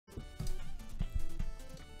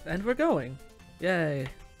And we're going. Yay.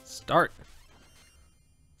 Start.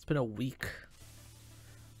 It's been a week.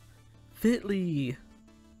 Fitly.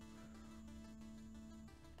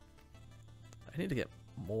 I need to get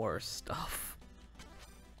more stuff.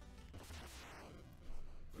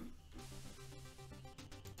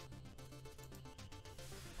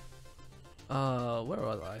 Where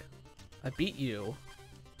was I? I beat you.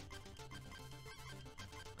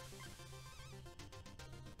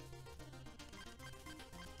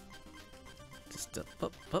 Just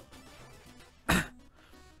up.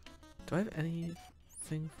 Do I have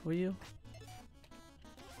anything for you?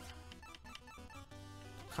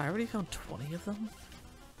 I already found 20 of them?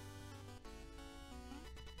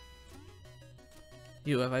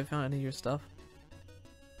 Have I found any of your stuff?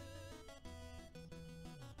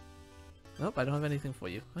 Nope, I don't have anything for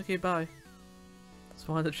you. Okay, bye. Just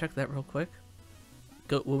wanted to check that real quick.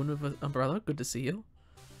 Goat woman with an umbrella, good to see you.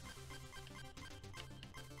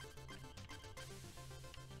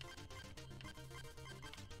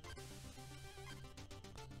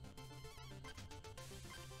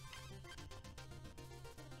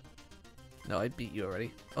 No, I beat you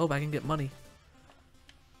already. Oh, but I can get money.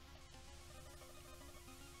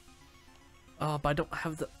 Oh, but I don't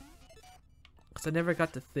have the... Because I never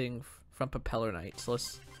got the thing from Propeller Knight, so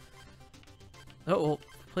let's... Oh, well,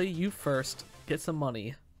 play you first. Get some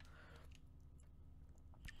money.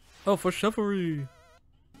 Oh, for showery!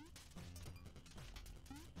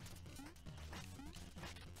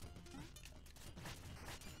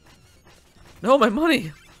 No, my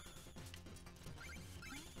money!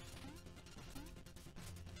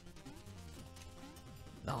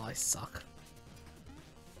 No, I suck.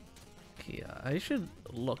 Okay, I should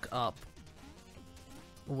look up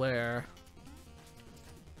where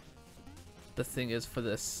the thing is for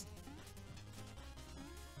this.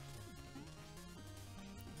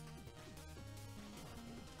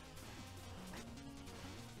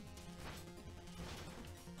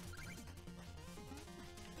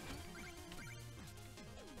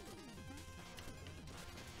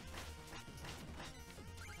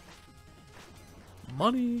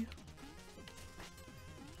 Money.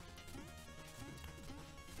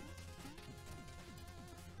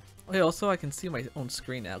 Oh, yeah, also I can see my own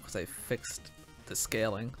screen now because I fixed the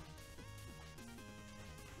scaling.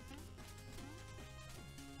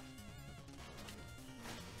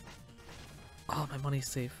 Oh, my money's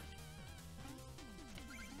safe.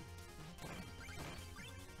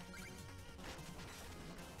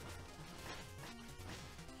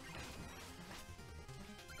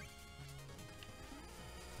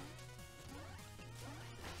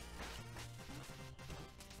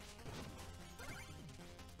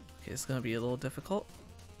 It's gonna be a little difficult.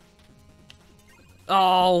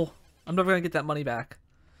 Oh! I'm never gonna get that money back.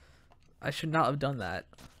 I should not have done that.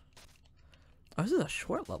 Oh, this is a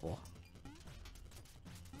short level.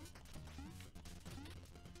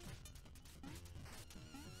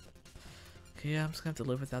 Okay, yeah, I'm just gonna have to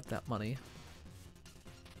live without that money.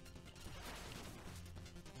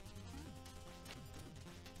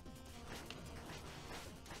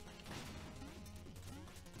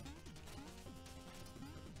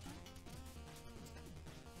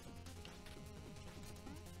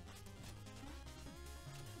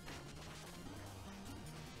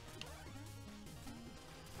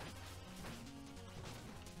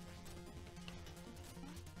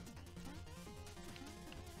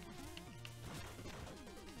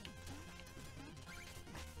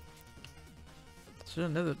 Is there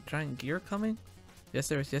another giant gear coming? Yes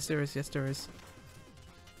there is, yes there is, yes there is.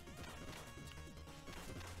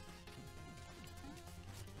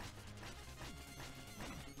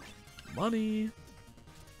 Money!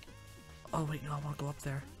 Oh wait, no, I wanna go up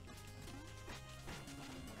there.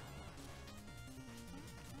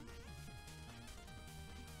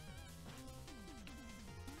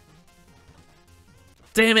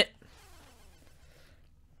 Damn it!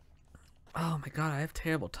 Oh my god, I have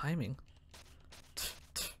terrible timing.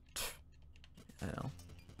 I know.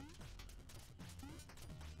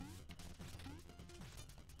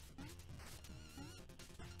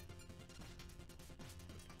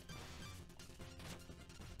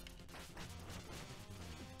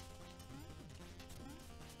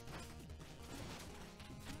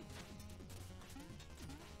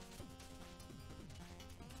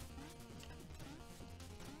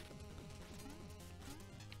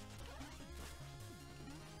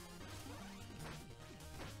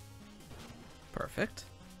 Perfect.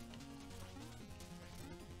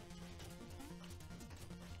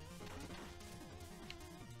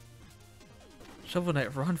 Shovel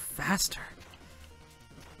Knight, run faster.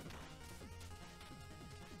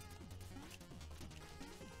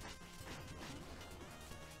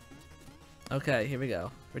 Okay, here we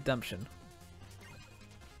go. Redemption.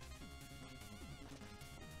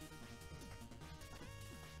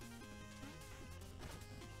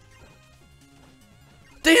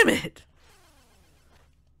 Damn it!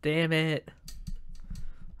 Damn it.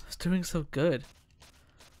 I was doing so good.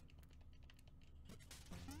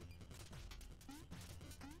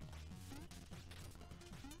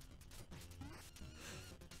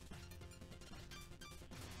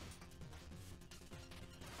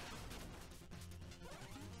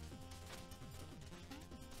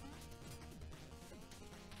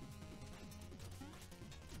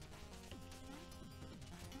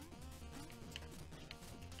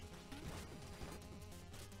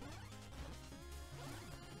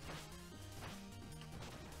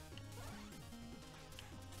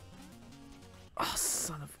 Oh,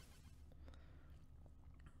 son of...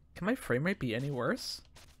 Can my frame rate be any worse?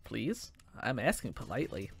 Please? I'm asking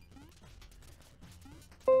politely.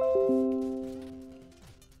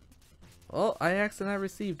 Well, I accidentally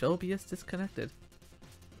received OBS disconnected.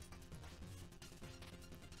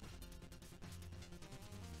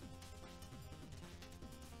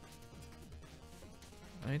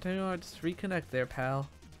 Anytime you want, just reconnect there, pal.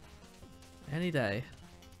 Any day.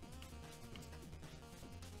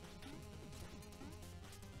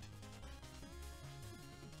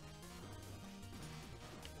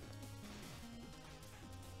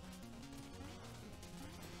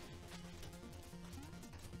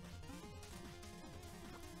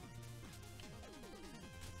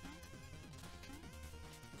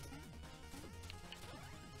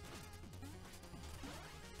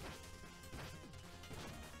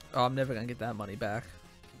 Oh, I'm never gonna get that money back.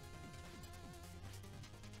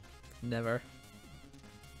 Never.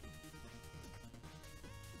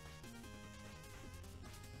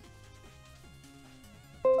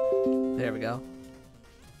 There we go.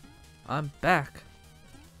 I'm back.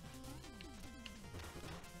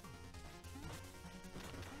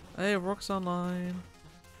 Hey, it works online.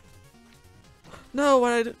 No,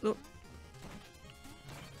 what I did? Oh.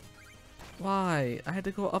 Why? I had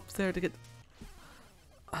to go up there to get...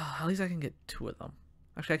 at least I can get 2 of them.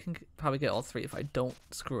 Actually, I can probably get all 3 if I don't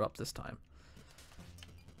screw up this time.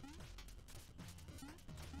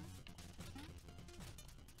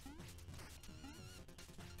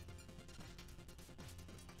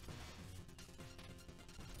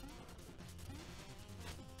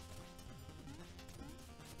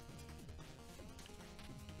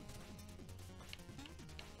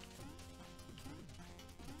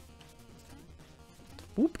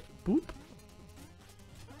 Boop, boop.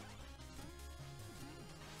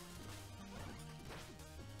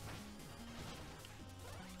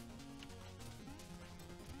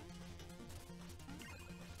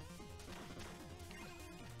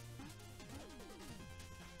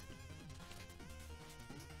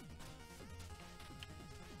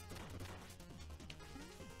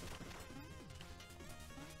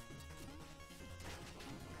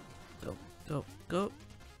 Go, go, go.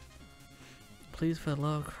 Please, for the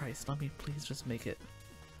love of Christ, let me please just make it.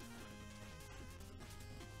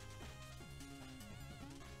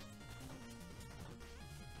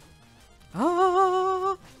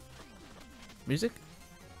 Ah! Music?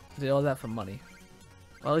 I did all that for money.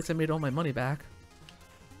 Well, at least I made all my money back.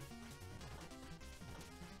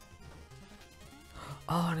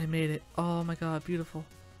 Oh, and I made it. Oh my god, beautiful.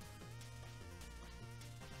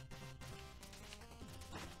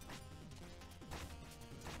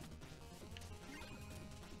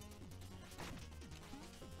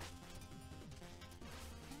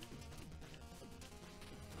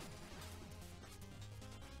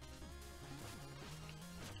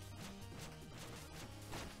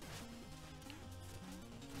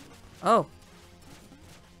 Oh.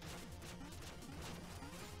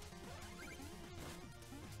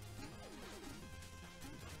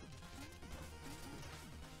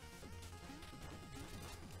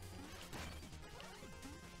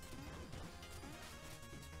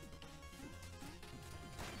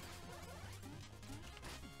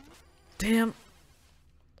 Damn.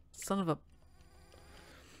 Son of a...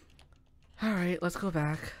 Alright, let's go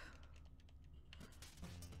back.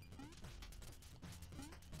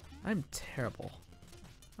 I'm terrible.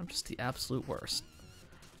 I'm just the absolute worst.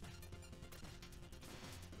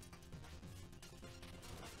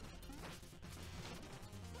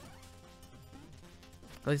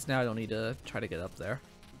 At least now I don't need to try to get up there.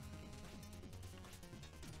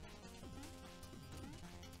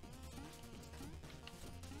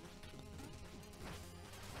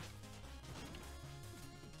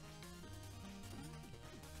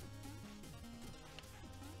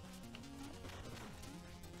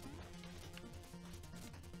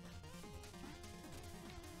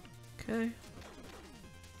 Okay.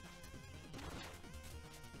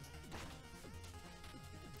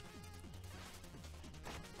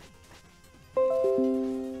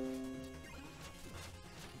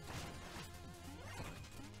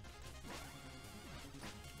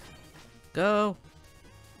 Go.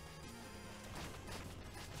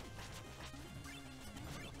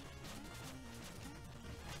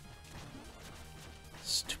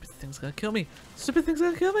 Stupid thing's gonna kill me. Stupid thing's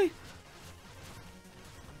gonna kill me.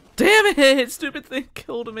 Damn it! Stupid thing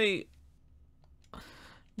killed me.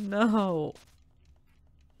 No.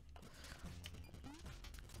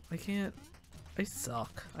 I can't. I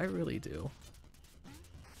suck. I really do.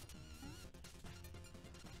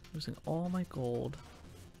 Losing all my gold.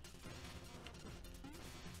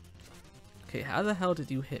 Okay, how the hell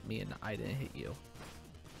did you hit me and I didn't hit you?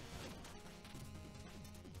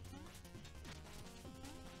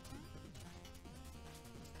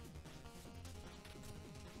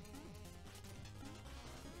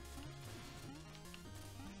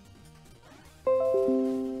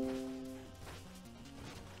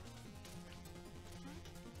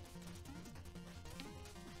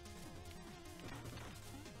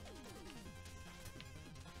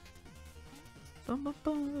 Bum, bum,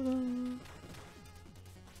 bum, bum.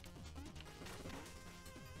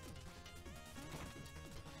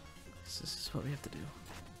 This is what we have to do.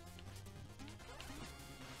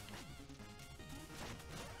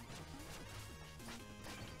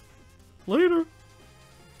 Later.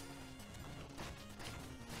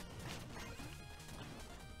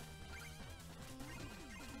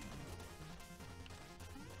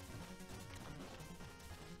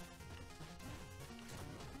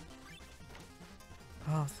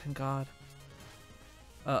 Oh, thank God.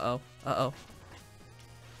 Uh-oh. Uh-oh.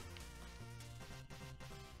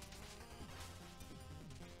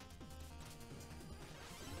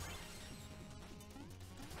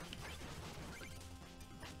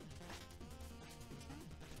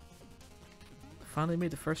 Finally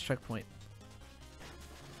made the first checkpoint.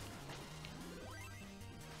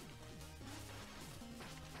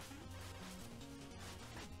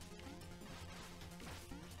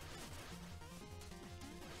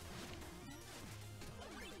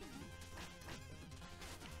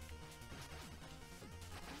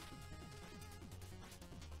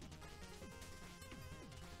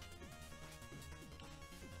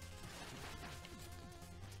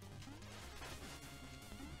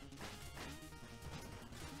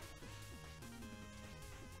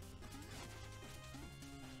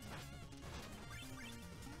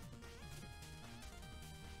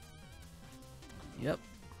 Yep.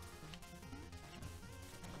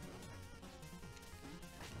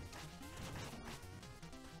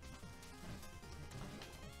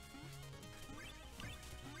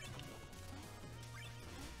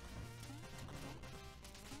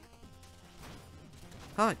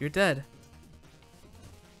 Ah, you're dead.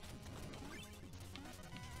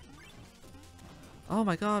 Oh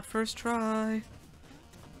my God, first try.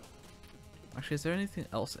 Actually, is there anything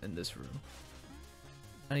else in this room?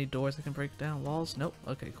 Any doors I can break down? Walls? Nope.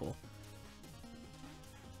 Okay, cool.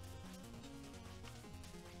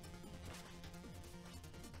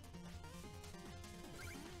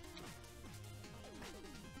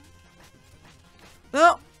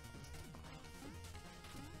 No!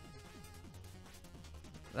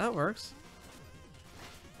 That works.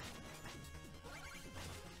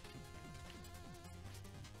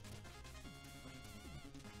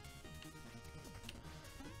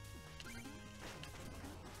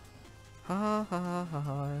 Ha ha ha ha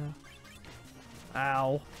ha.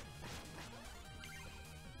 Ow.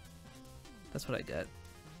 That's what I get.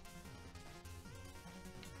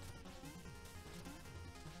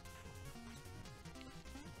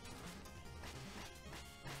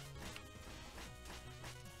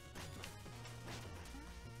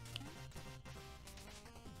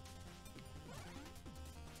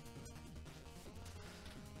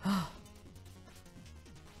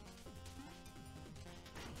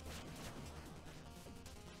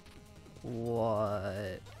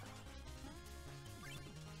 What?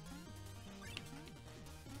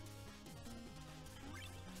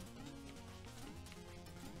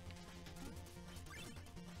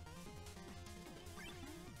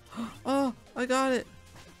 Oh, I got it.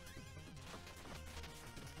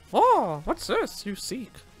 Oh, what's this you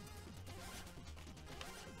seek?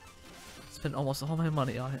 Spent almost all my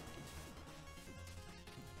money on it.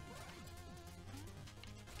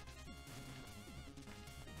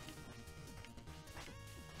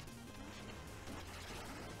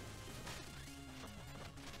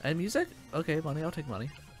 And music? Okay, money, I'll take money.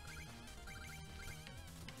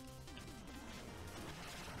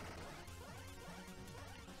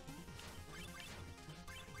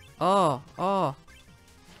 Oh, oh.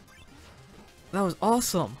 That was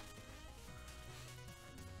awesome.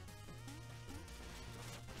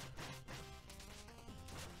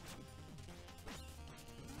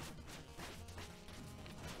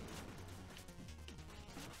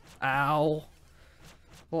 Ow.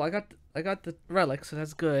 Well, I got the relic, so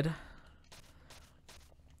that's good.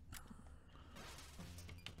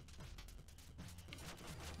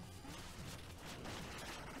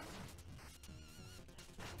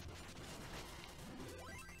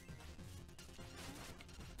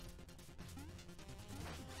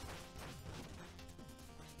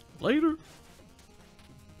 Later.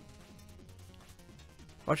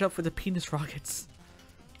 Watch out for the penis rockets.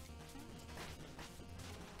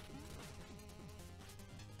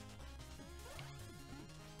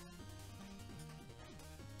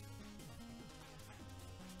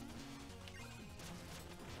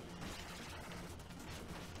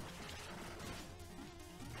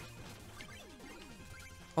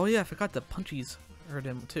 Oh yeah, I forgot the punchies hurt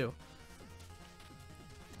him too.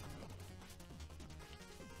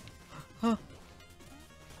 Huh.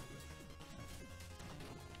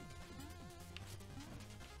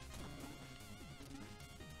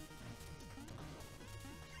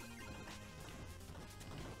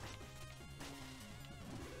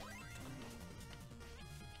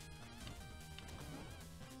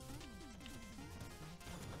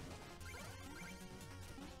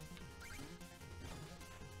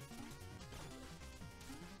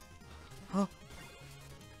 Huh.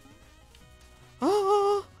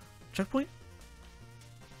 Oh! Checkpoint?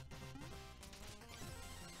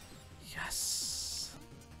 Yes.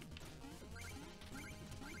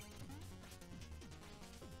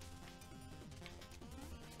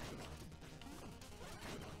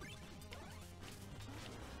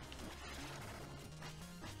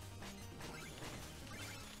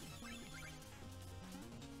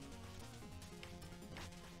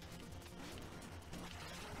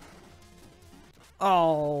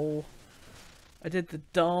 Oh. I did the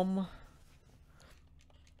dumb.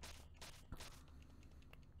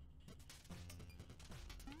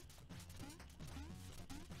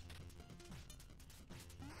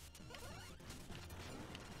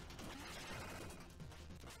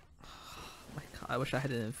 My God, I wish I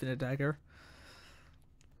had an infinite dagger.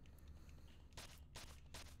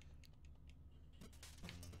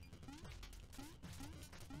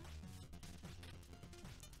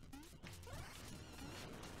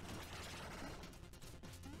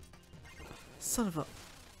 Son of a...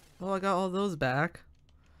 Well, I got all those back.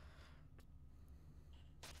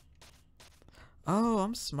 Oh,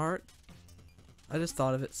 I'm smart. I just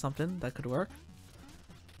thought of it, something that could work.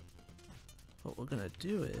 What we're gonna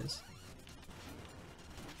do is...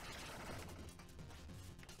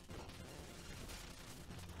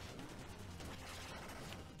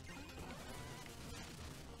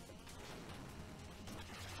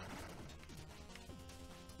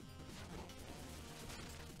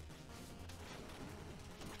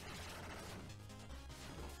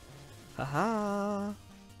 Haha!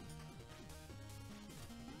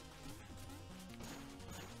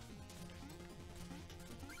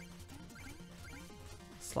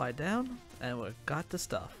 Slide down, and we got the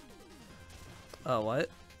stuff. Oh, what?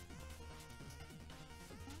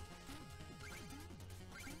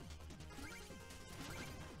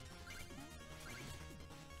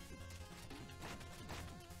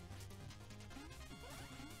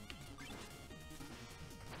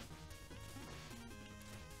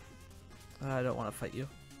 I don't want to fight you.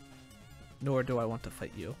 Nor do I want to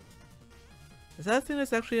fight you. Is that a thing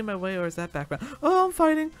that's actually in my way, or is that background? Oh, I'm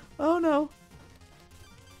fighting! Oh no!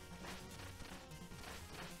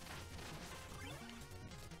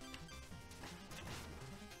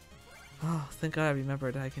 Oh, thank God I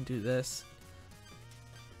remembered I can do this.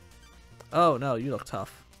 Oh no, you look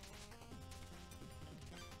tough.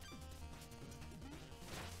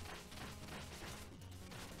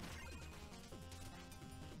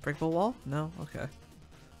 Breakable wall? No? Okay.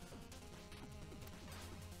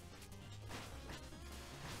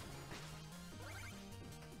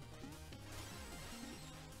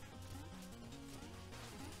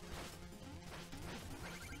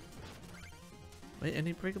 Wait,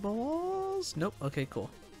 any breakable walls? Nope. Okay, cool.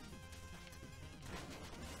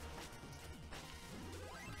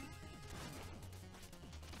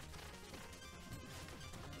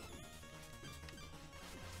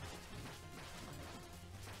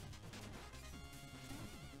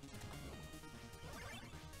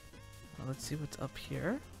 Well, let's see what's up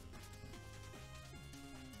here.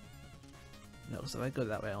 No, so if I go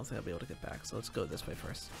that way, I don't think I'll be able to get back. So let's go this way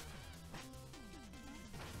first.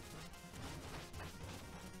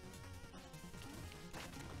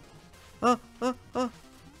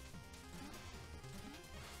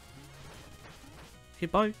 Okay,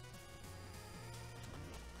 bye.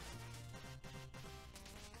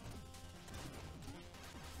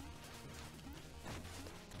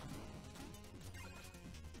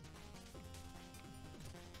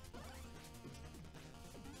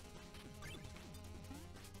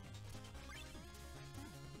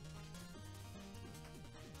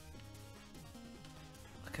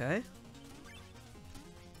 Okay.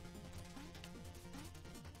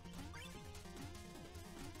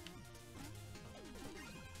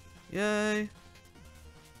 Yay.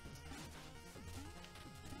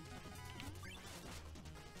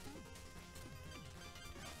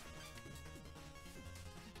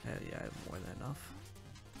 Hell yeah, I have more than enough.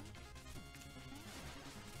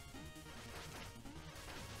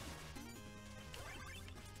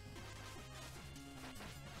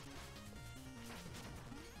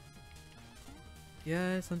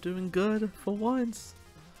 Yes, I'm doing good for once.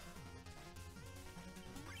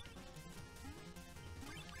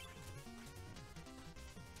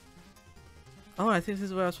 Oh, I think this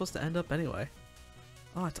is where I was supposed to end up anyway.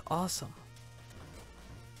 Oh, it's awesome.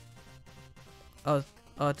 Oh,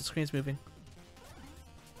 the screen's moving.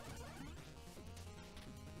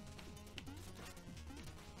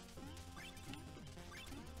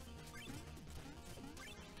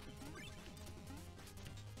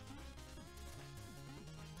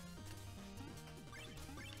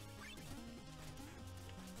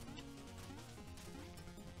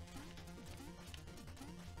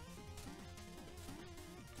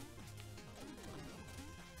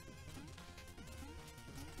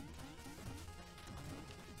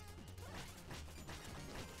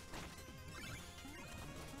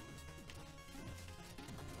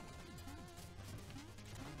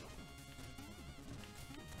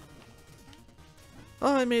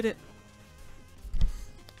 Oh, I made it.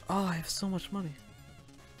 Oh, I have so much money.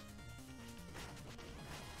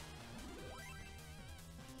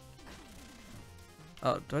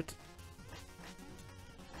 Oh, do I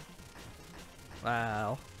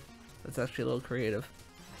wow. That's actually a little creative.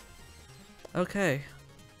 Okay.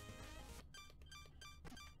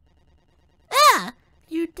 Ah!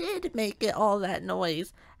 You did make it all that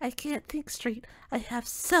noise. I can't think straight. I have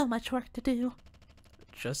so much work to do.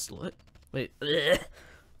 Just wait.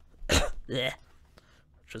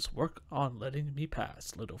 Just work on letting me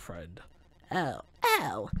pass, little friend. Oh,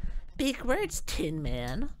 ow. Big words, Tin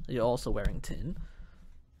Man. You're also wearing tin.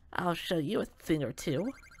 I'll show you a thing or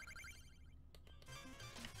two.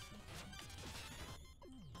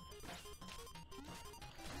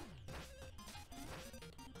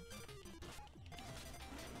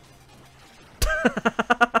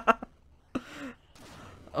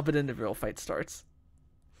 Oh, but then the real fight starts.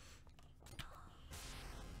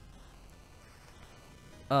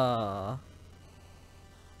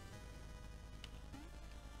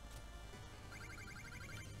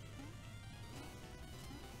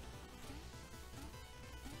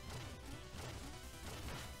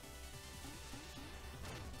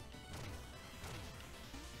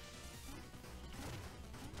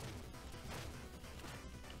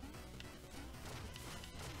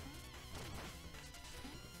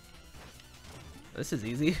 This is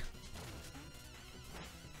easy.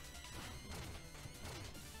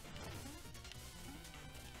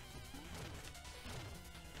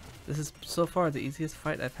 This is so far the easiest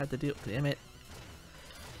fight I've had to do. Damn it.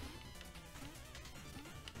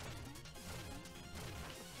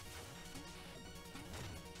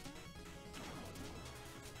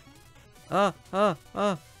 Ah.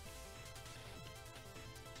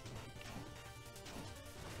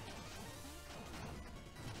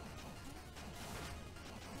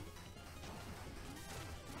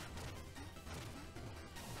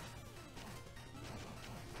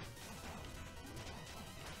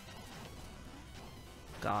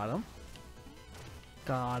 Got him.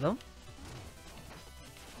 Got him.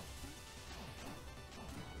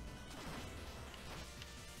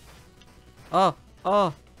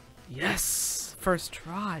 Oh. Yes! First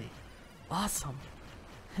try. Awesome.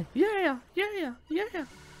 Yeah.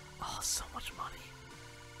 Oh, so much money.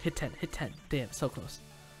 Hit 10. Damn, so close.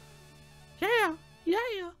 Yeah.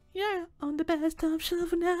 On the best of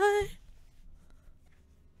Shovel Knight.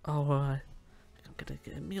 Oh, I'm gonna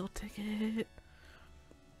get a meal ticket.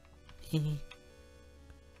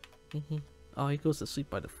 Oh, he goes to sleep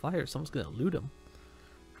by the fire. Someone's gonna loot him.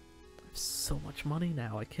 I have so much money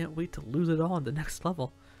now. I can't wait to lose it all on the next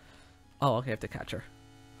level. Oh, okay, I have to catch her.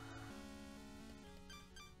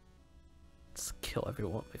 Just kill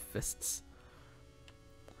everyone with my fists.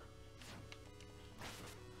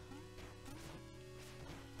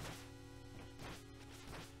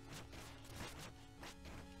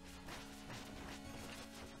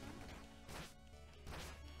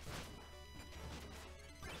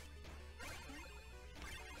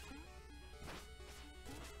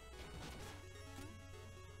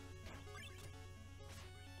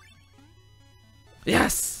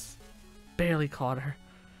 Yes! Barely caught her.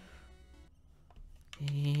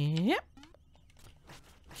 Yep.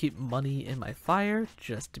 Keep money in my fire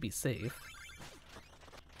just to be safe.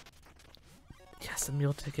 Yes, a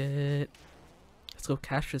meal ticket. Let's go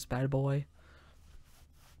cash this bad boy.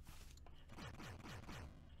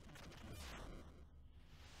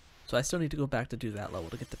 So I still need to go back to do that level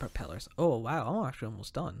to get the propellers. Oh wow, I'm actually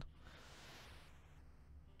almost done.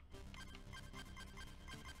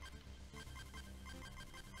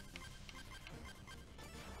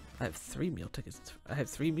 I have 3 meal tickets. I have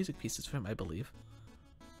 3 music pieces for him, I believe.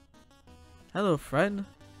 Hello, friend.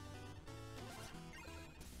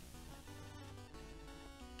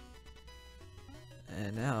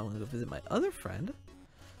 And now I'm gonna go visit my other friend.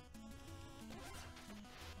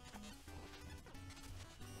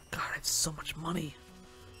 God, I have so much money.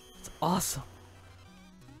 It's awesome.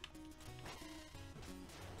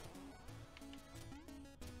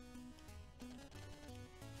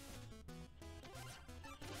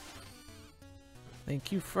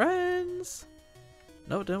 Thank you, friends.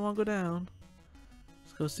 No, don't want to go down.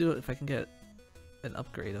 Let's go see if I can get an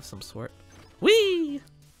upgrade of some sort. Whee!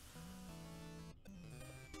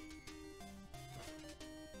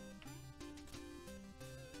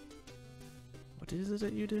 What is it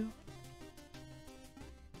that you do?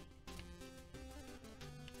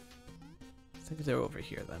 I think they're over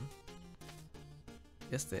here then.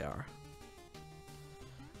 Yes, they are.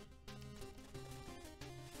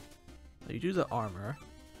 You do the armor.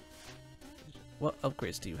 What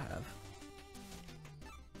upgrades do you have?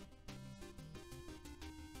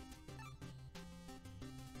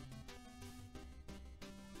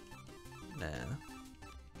 Nah.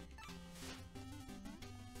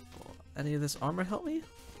 Will any of this armor help me?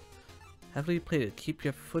 Heavily plated. Keep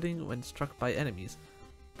your footing when struck by enemies,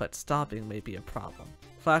 but stopping may be a problem.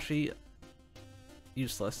 Flashy.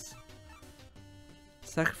 Useless.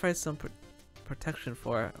 Sacrifice some protection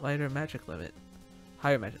for lighter magic limit,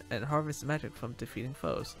 higher magic, and harvest magic from defeating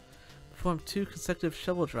foes. Perform 2 consecutive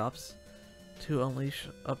shovel drops to unleash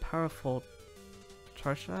a powerful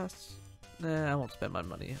charge fast. Nah, I won't spend my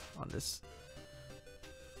money on this.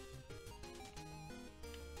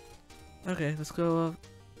 Okay, let's go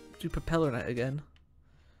do Propeller Night again.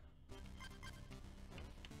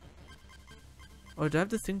 Oh, do I have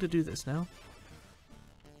the thing to do this now?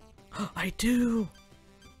 I do!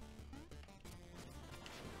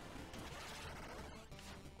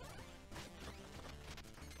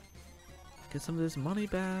 Get some of this money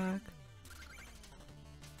back.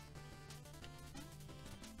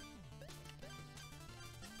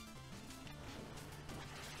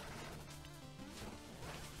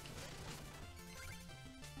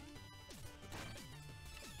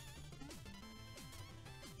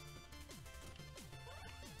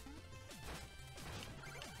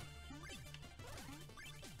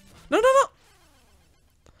 No, no, no!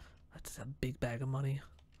 That's a big bag of money.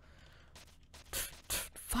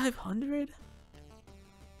 500?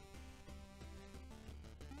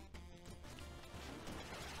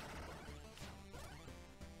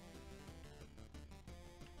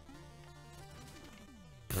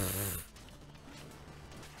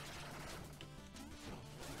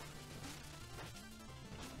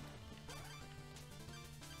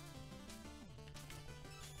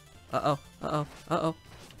 Uh-oh, uh-oh, uh-oh.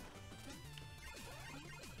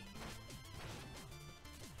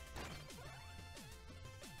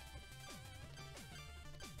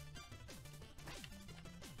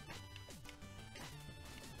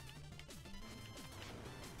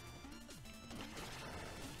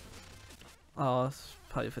 Oh, it's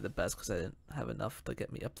probably for the best because I didn't have enough to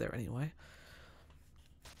get me up there anyway.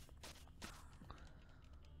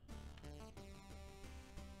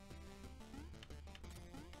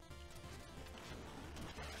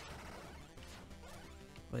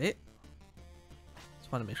 Wait.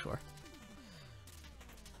 Just want to make sure.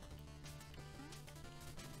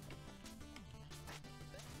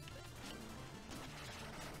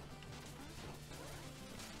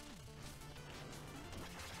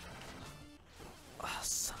 Oh,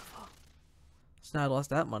 son of a... So now I lost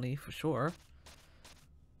that money for sure.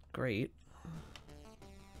 Great.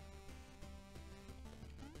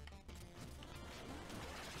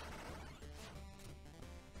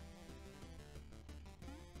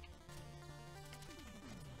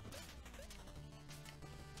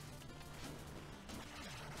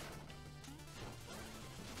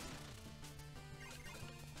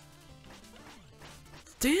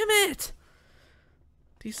 Damn it!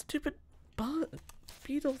 These stupid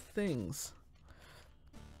beetle things.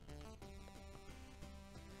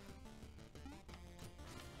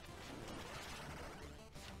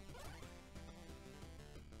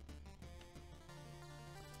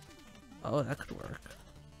 Oh, that could work.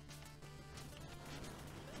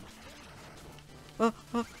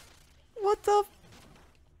 What the?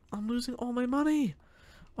 I'm losing all my money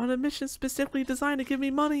on a mission specifically designed to give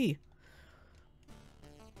me money.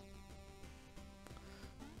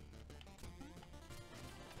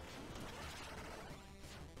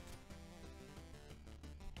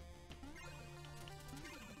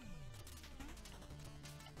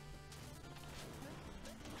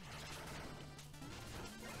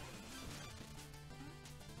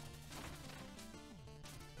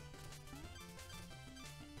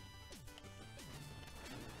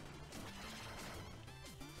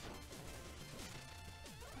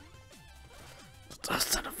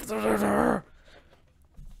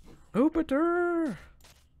 Jupiter!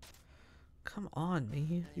 Come on,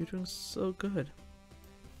 me. You're doing so good.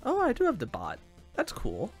 Oh, I do have the bot. That's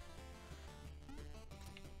cool.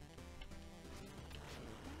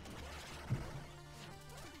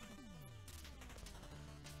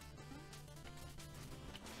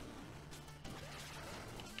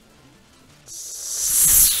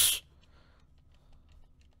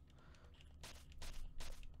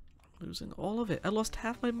 I'm losing all of it. I lost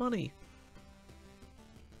half my money.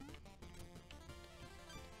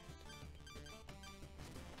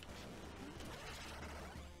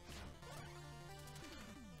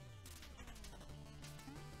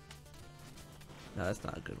 No, that's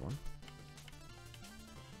not a good one.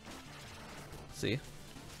 See?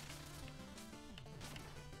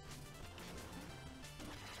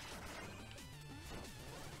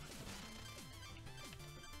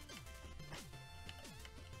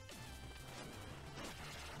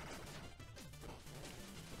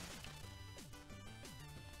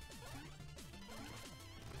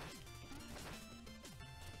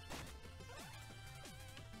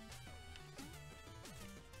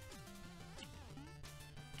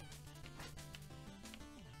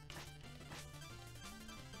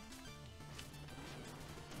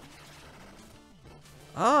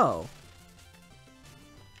 Oh.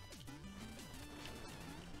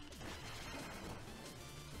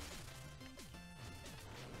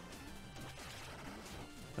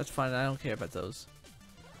 That's fine. I don't care about those.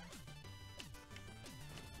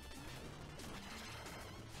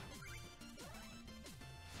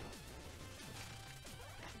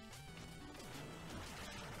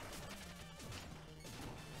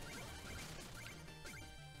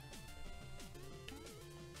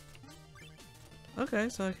 Okay,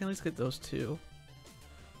 so I can at least get those two.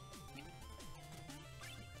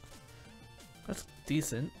 That's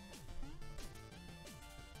decent.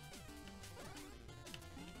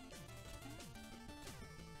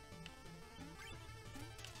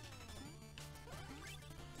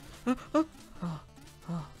 Oh.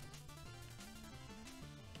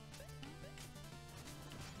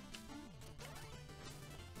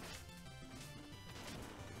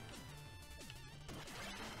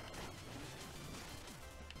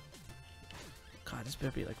 God, this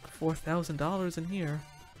better be like $4,000 in here.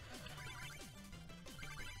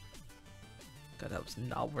 God, that was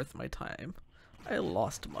not worth my time. I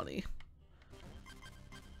lost money.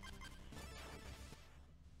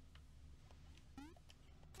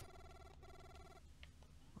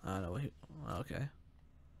 I don't know. Okay.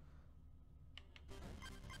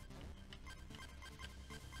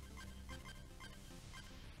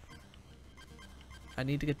 I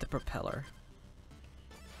need to get the propeller.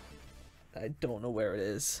 I don't know where it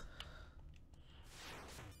is.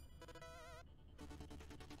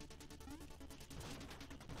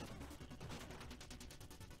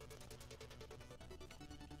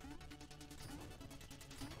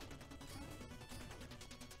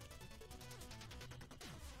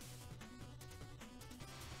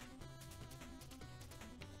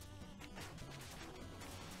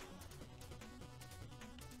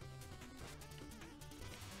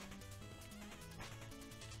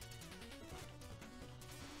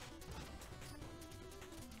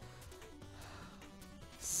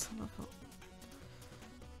 Son of a...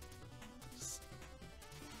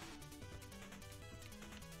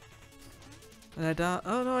 Did I die?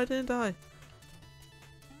 Oh no, I didn't die.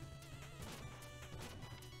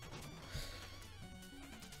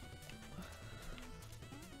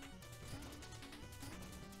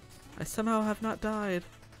 I somehow have not died.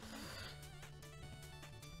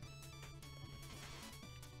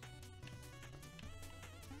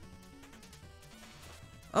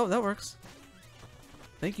 Oh, that works.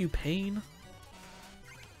 Thank you, Pain.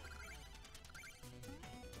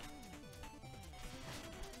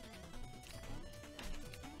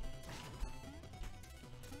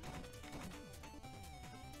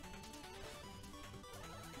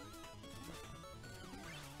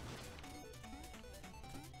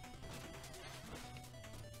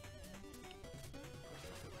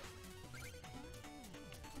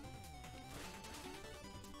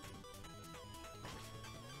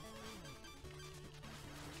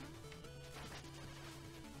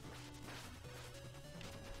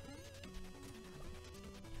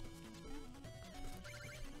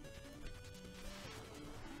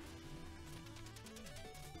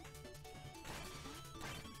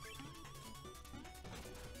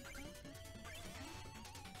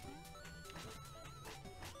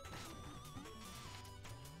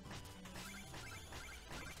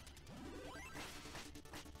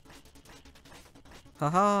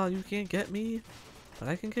 Haha, you can't get me, but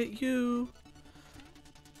I can get you.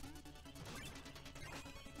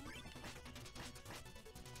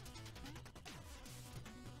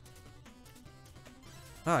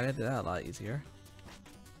 Oh, I did that a lot easier.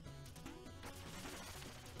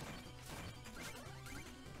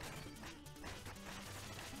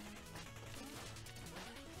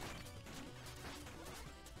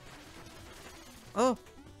 Oh!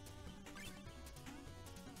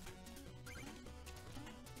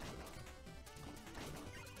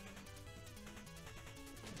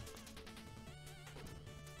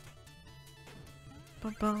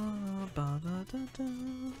 Ba ba ba da da da.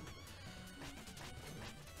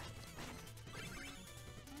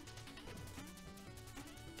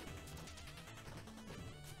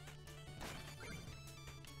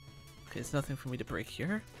 Okay, it's nothing for me to break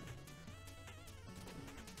here.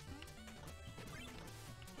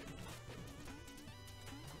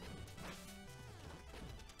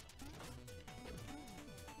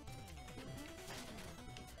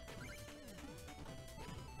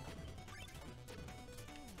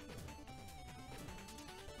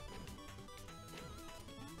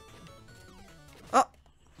 Oh!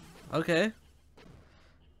 Okay.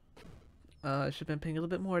 I should have been paying a little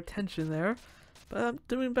bit more attention there, but I'm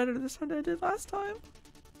doing better this time than I did last time.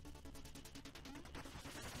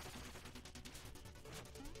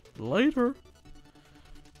 Later.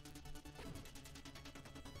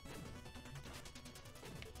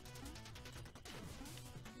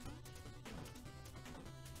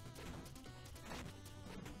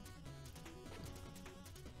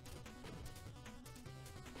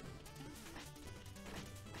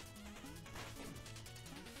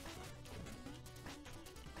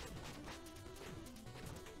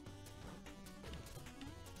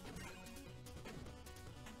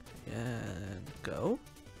 And go.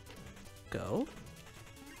 Go.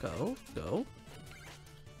 Go. Go.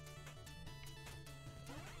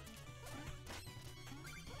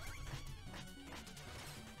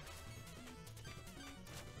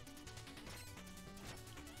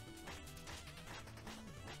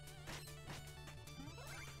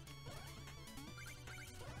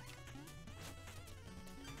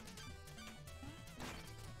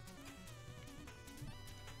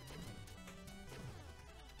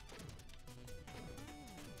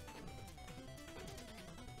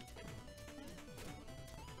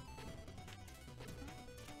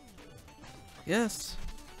 Yes.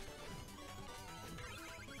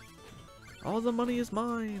 All the money is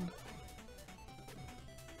mine.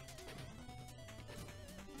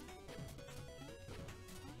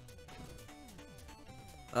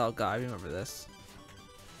 Oh god, I remember this.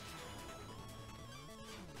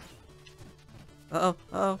 Uh-oh,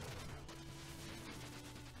 uh-oh.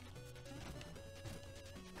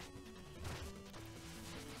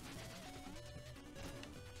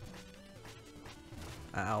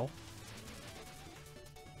 Ow.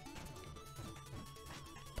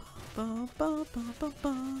 Ba, ba, ba, ba,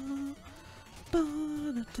 ba. Ba,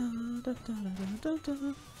 da, da, da, da, da, da,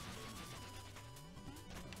 da.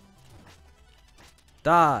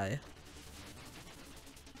 Die.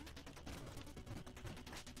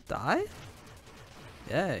 Die?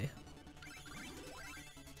 Yay.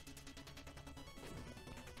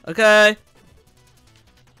 Okay.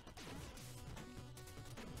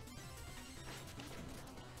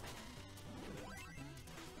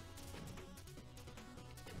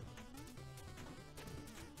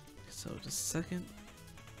 So just a second.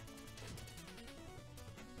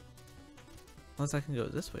 Unless I can go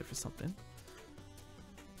this way for something.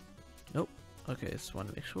 Nope. Okay, just want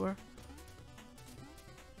to make sure.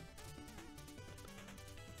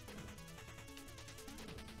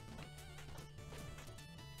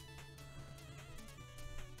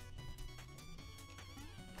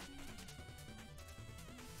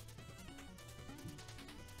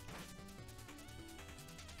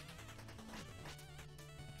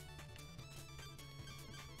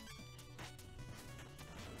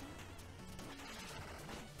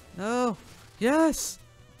 No! Yes!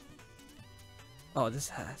 Oh, this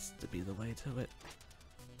has to be the way to it.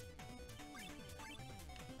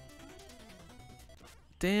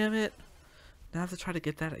 Damn it! Now I have to try to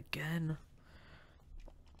get that again.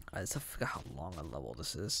 I just forgot how long a level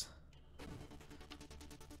this is.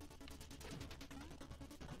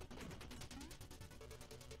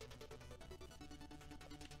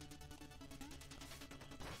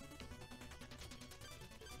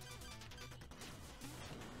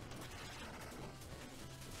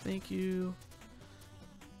 Thank you.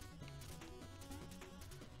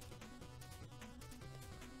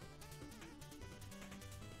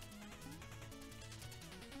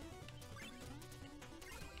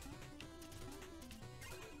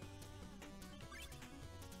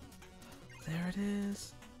 it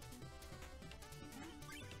is.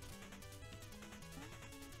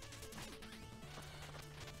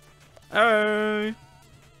 Hey!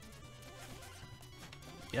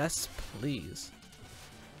 Yes, please.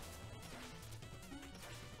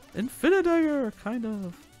 Infinidator, kind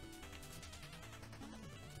of.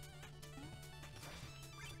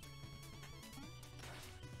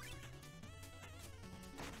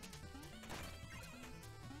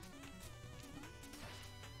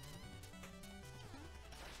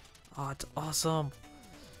 Oh, it's awesome.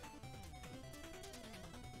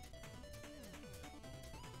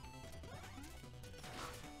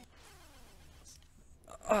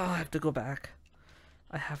 Oh, I have to go back.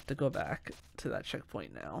 I have to go back to that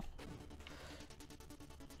checkpoint now.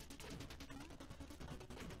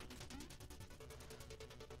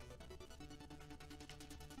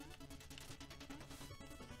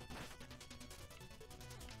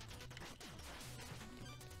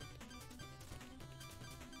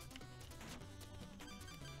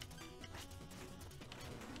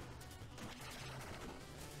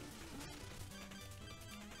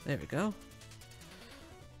 There we go.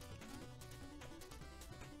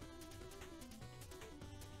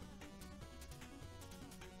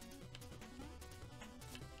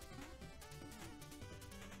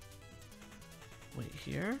 Wait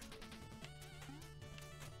here.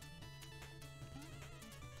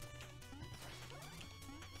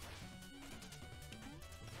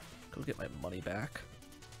 Go get my money back.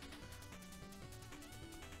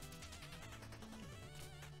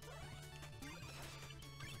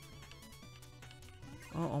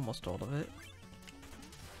 Oh, almost all of it.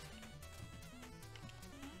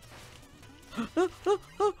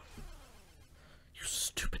 You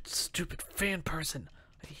stupid, stupid fan person.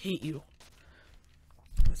 I hate you.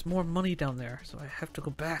 There's more money down there, so I have to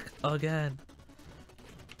go back again.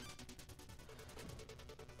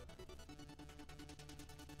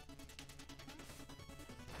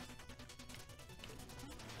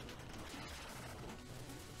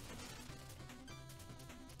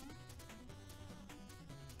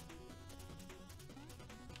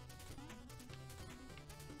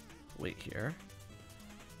 Wait here.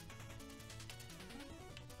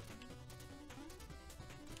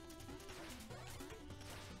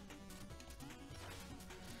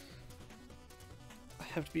 I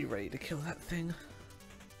have to be ready to kill that thing.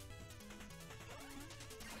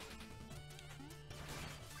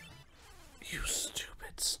 You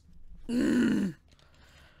stupids.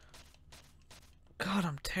 God,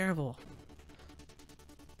 I'm terrible.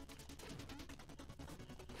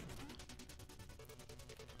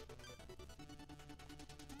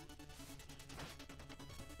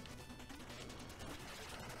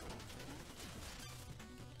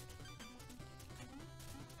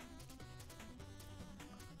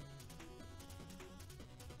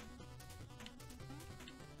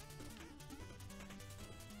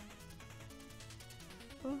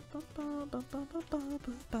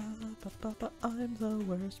 I'm the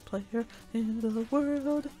worst player in the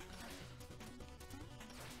world.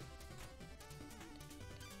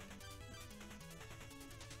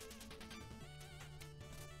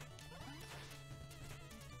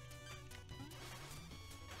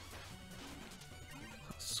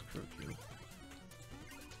 Oh, screw you.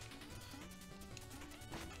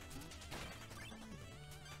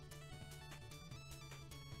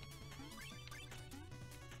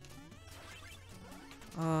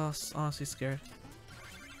 Oh, honestly scared.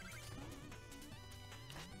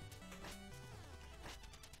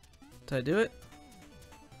 Did I do it?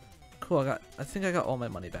 Cool, I think I got all my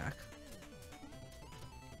money back.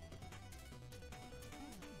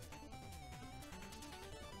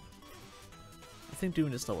 I think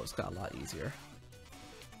doing this level got a lot easier.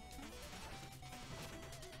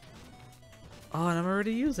 Oh, and I'm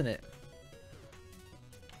already using it.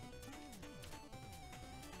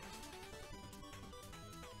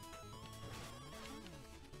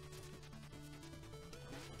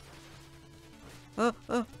 Oh,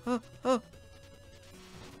 oh, oh, oh.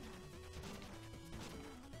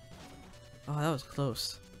 Oh, that was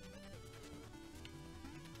close.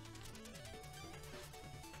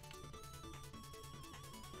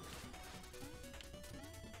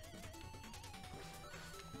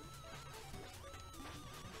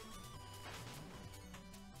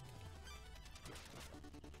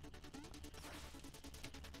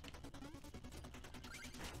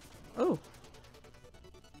 Oh.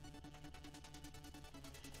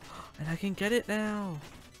 And I can get it now.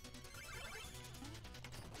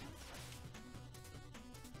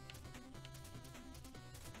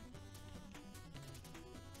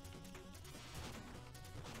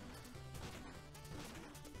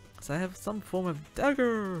 Cause I have some form of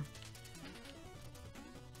dagger.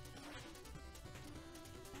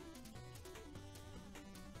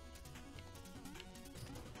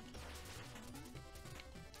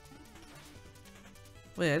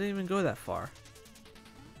 Wait, I didn't even go that far.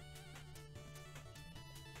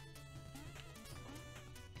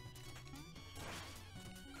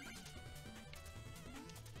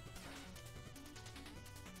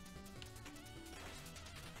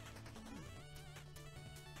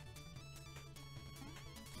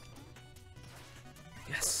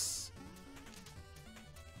 Yes.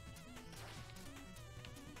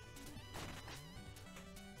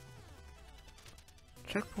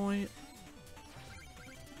 Checkpoint.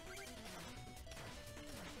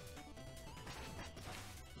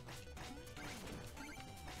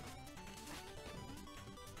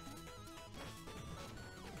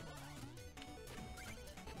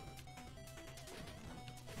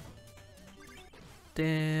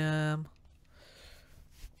 Damn.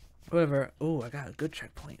 Whatever. Oh, I got a good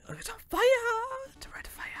checkpoint. Look, it's on fire! It's a red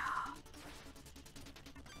fire.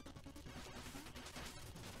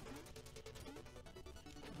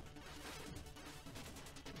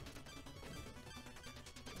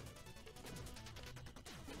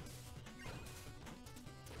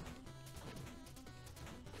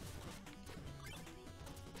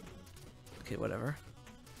 Okay, whatever.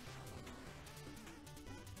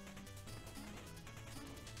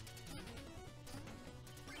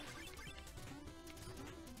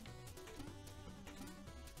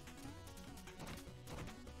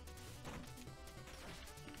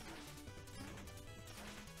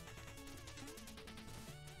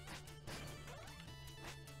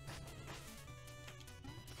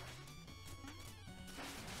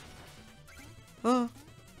 Oh.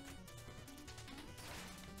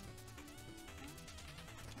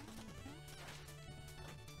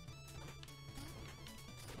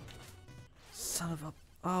 Son of a...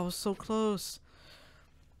 Oh, I was so close.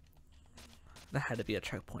 That had to be a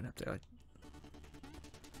checkpoint up there. Like...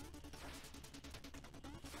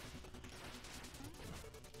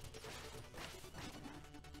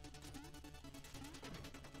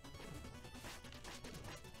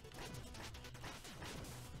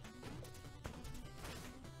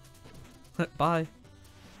 Bye.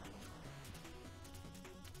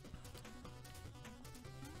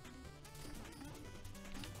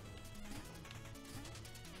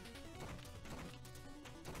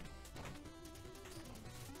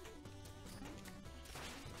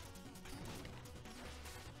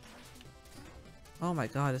 Oh my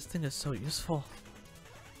god, this thing is so useful.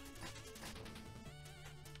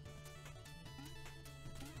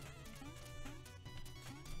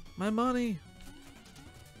 My money!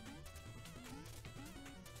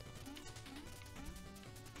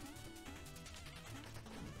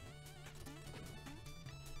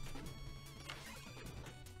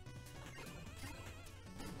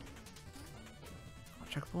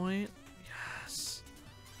 Checkpoint. Yes.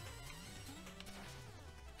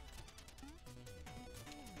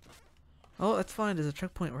 Oh, that's fine. There's a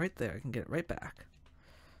checkpoint right there. I can get it right back.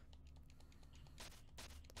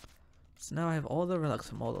 So now I have all the relics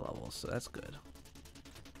from all the levels, so that's good.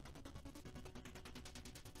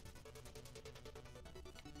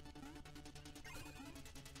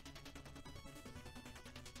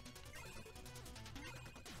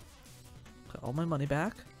 Got all my money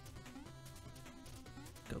back.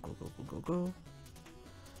 Go, go, go, go, go, go.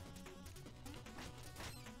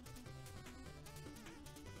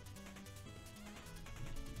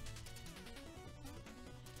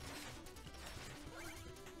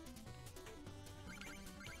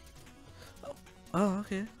 Oh,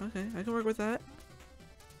 okay, okay. I can work with that.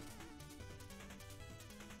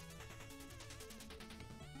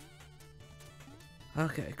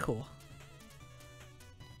 Okay, cool.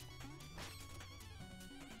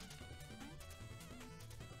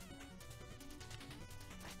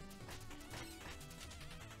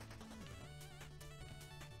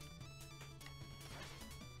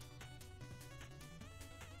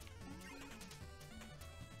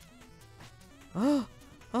 Oh!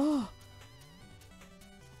 Oh!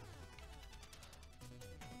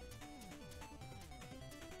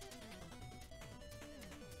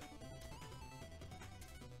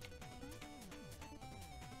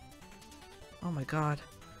 Oh my god.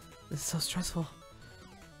 This is so stressful.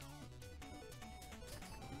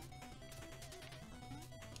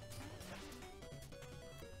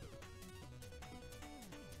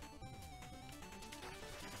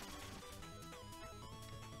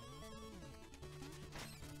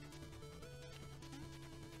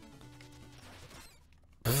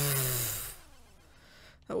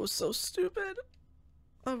 That was so stupid.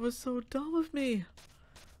 That was so dumb of me.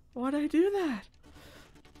 Why'd I do that?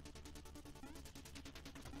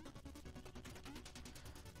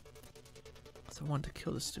 I wanted to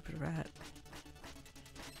kill the stupid rat.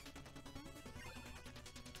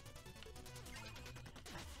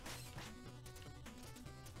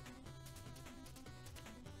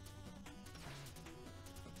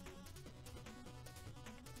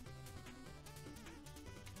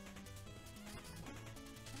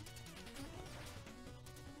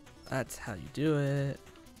 That's how you do it.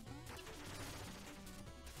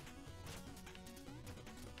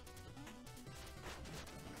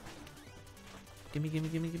 Gimme, gimme,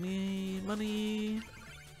 gimme, gimme money.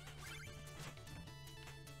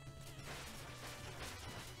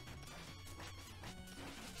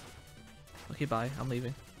 Okay, bye. I'm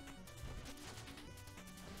leaving.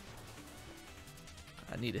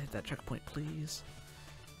 I need to hit that checkpoint, please.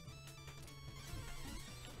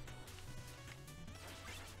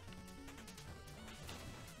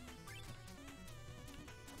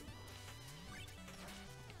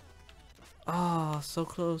 Ah, oh, so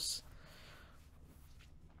close.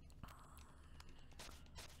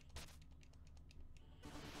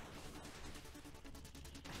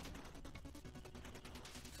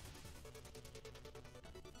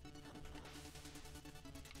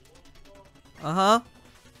 Uh-huh.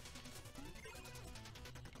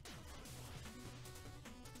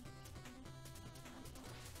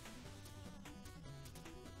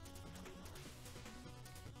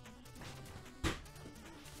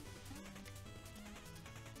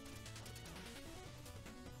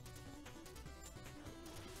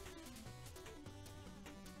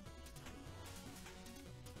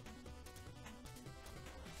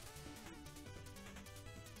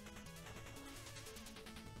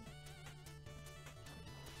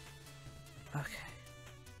 Okay.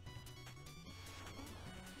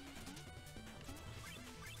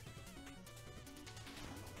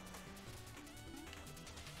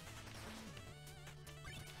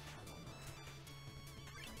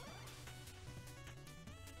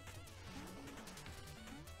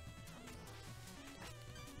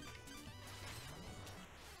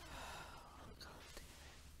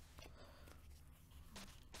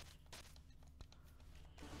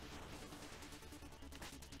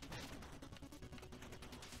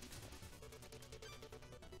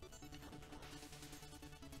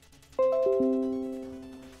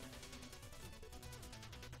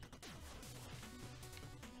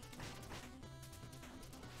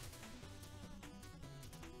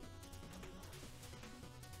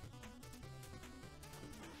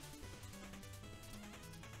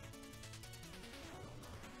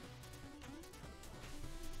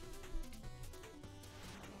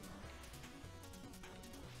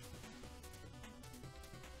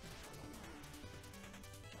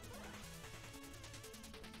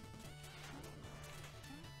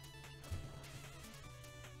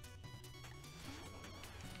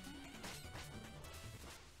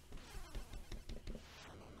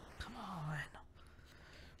 Come on.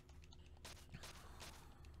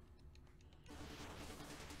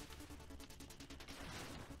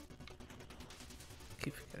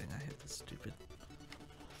 Keep forgetting I hit this stupid.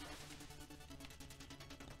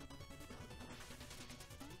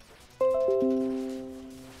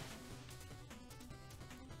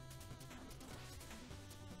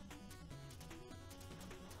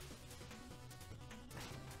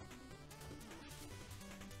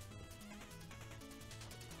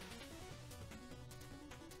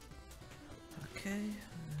 Okay,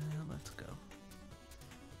 let's go.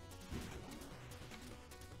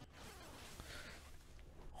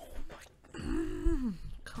 Oh my...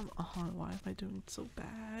 Come on, why am I doing so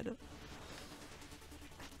bad?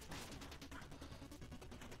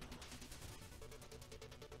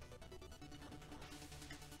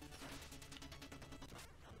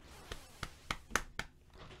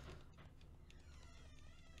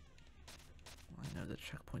 I know the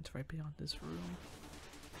checkpoint's right beyond this room.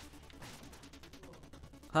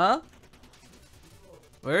 Huh?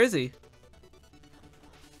 Where is he?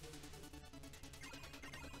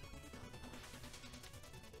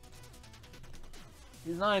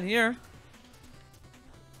 He's not in here.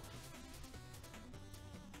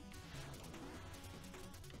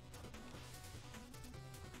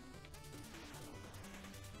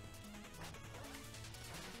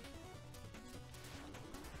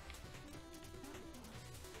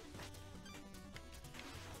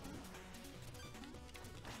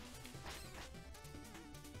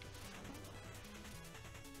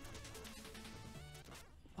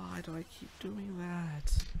 Why do I keep doing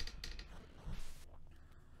that?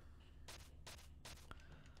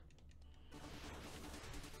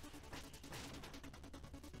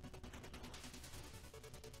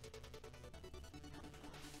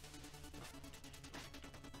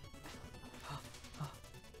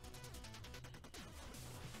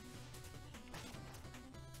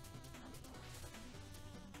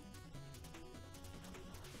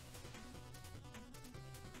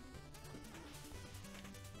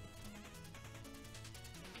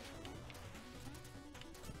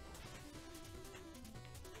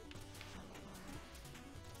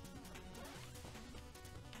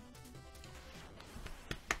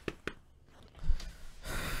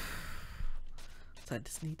 I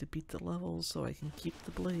just need to beat the levels so I can keep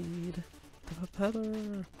the blade. The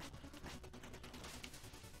propeller.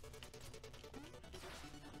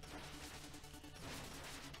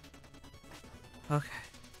 Okay.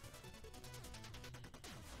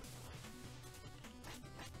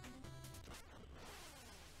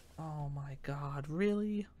 Oh my god,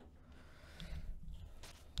 really?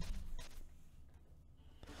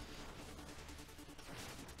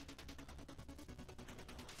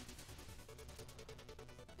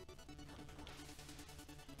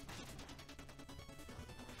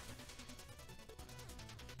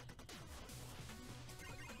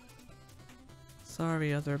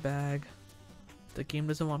 Sorry, other bag. The game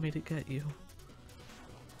doesn't want me to get you.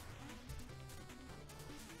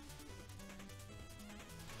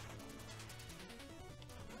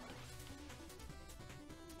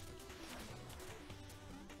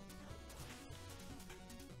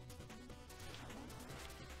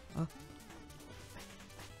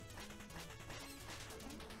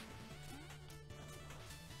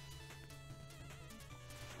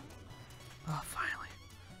 Oh, finally.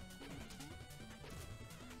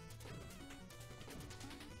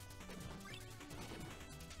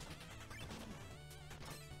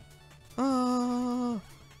 Oh,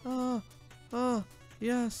 oh, oh,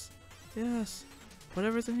 yes, yes.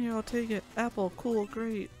 Whatever's in here, I'll take it. Apple, cool,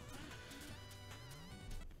 great.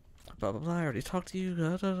 Blah, blah, blah, I already talked to you.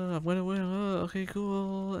 I'm gonna win. Okay,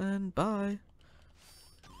 cool, and bye.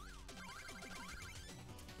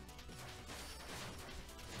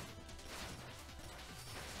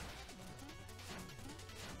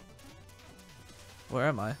 Where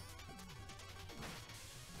am I?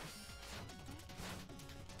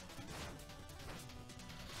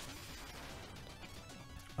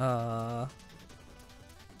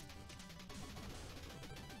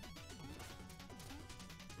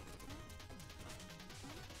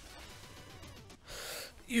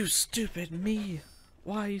 You stupid me!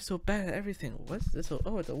 Why are you so bad at everything? What's this?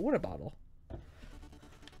 Oh, it's a water bottle.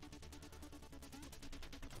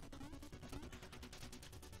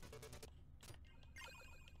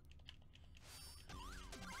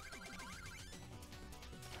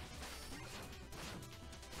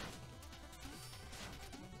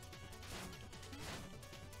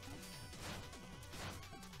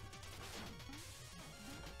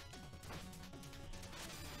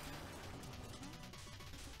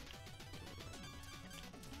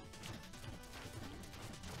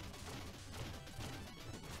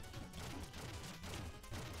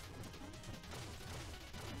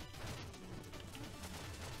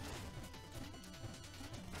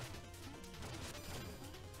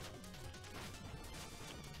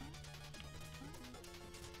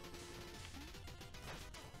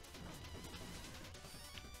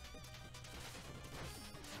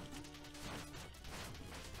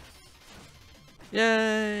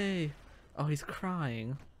 Yay! Oh, he's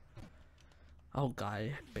crying. Oh,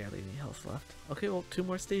 guy, barely any health left. Okay, well, 2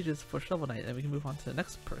 more stages for Shovel Knight, and we can move on to the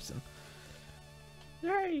next person.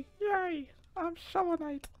 Yay! Yay! I'm Shovel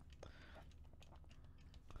Knight!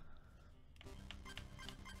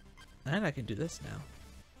 And I can do this now.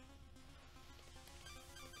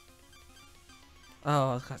 Oh,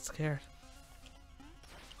 I got scared.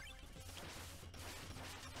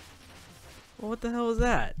 Well, what the hell was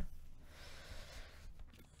that?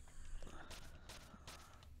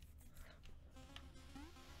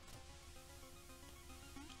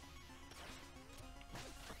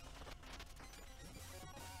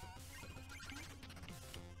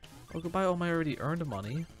 Oh, goodbye all my already earned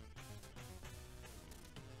money.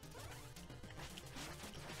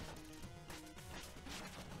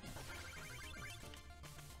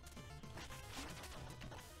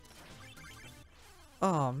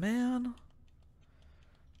 Oh man,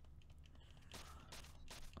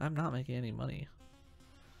 I'm not making any money.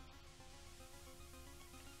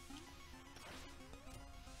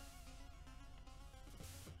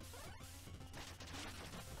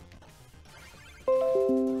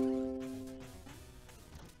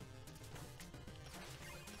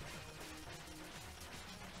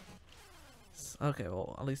 Okay,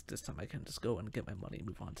 well, at least this time I can just go and get my money and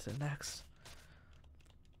move on to the next.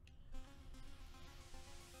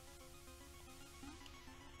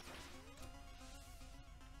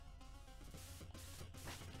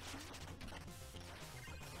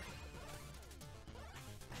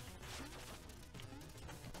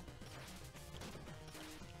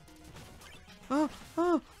 Oh,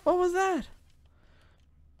 oh, what was that?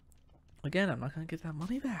 Again, I'm not gonna get that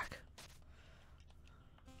money back.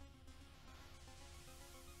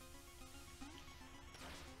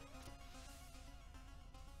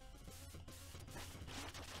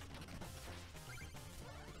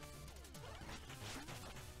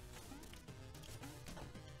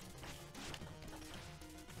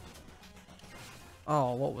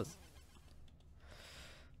 Oh, what was...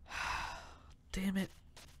 Damn it.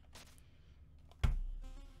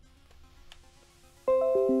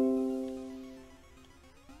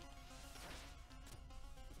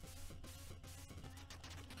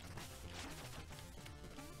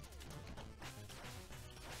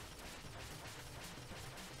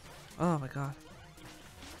 Oh my god.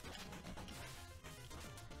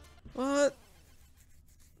 What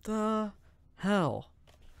the hell?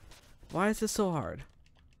 Why is this so hard?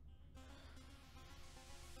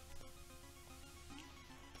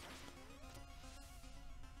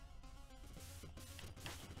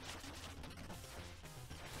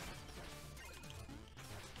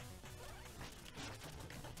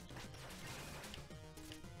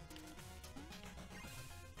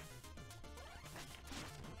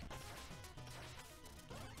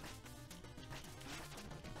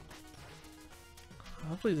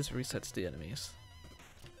 Hopefully this resets the enemies.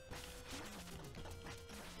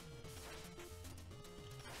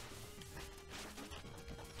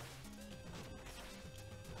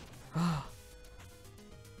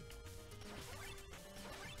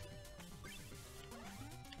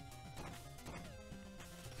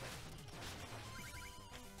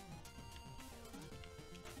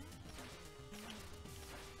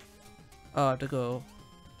 Oh, I have to go.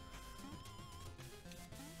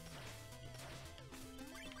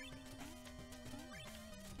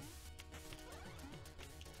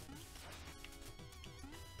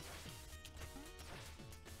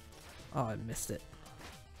 Oh, I missed it.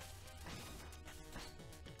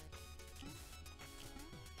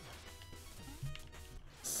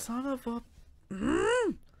 Son of a...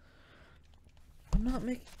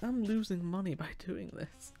 I'm losing money by doing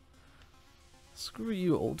this. Screw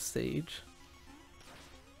you, old sage.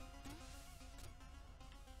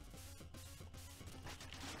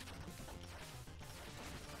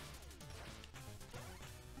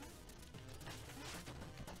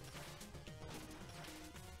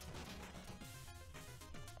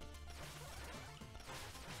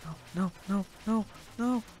 No, no, no,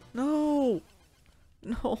 no, no,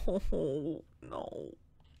 no, no.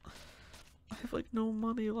 I have like no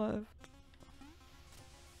money left.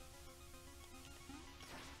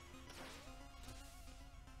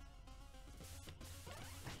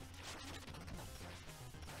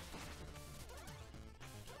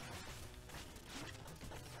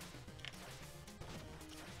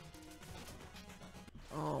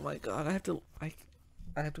 Oh my god, I have to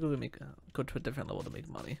go to a different level to make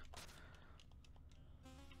money.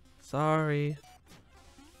 Sorry.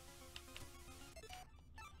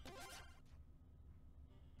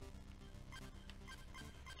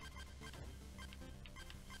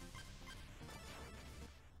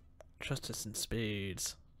 Justice in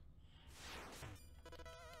spades.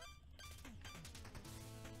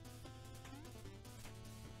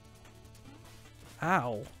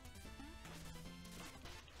 Ow.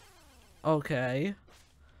 Okay.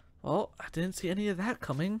 Well, I didn't see any of that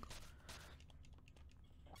coming.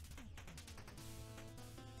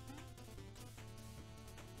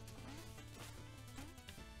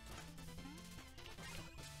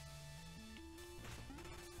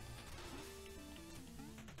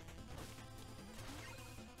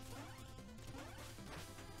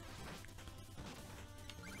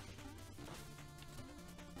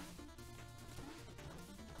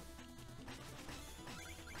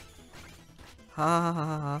 Ha ha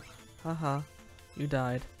ha ha ha ha. You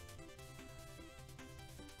died.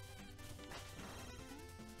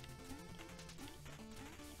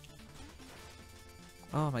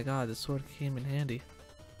 Oh my god, this sword came in handy.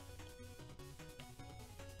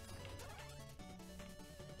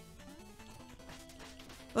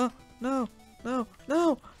 Oh, no, no,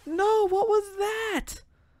 no, no, what was that?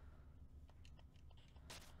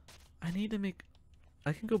 I need to make...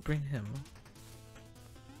 I can go bring him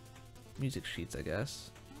music sheets, I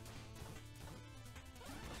guess.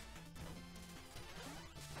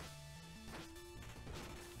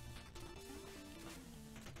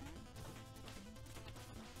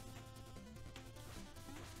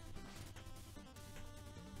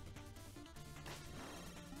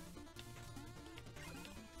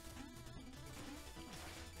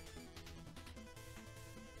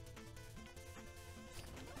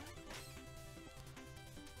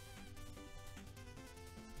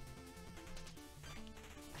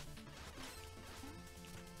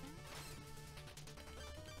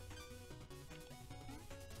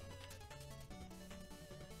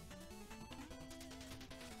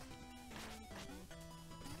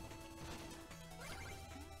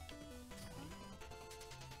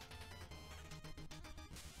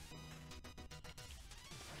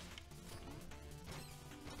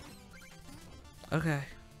 Okay.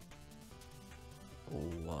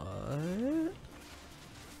 What?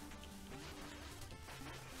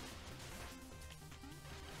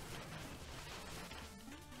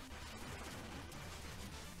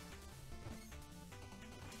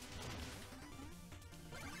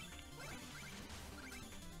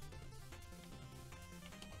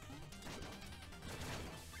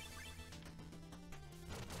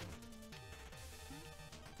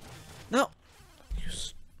 No!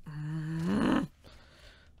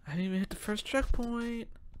 I didn't even hit the first checkpoint.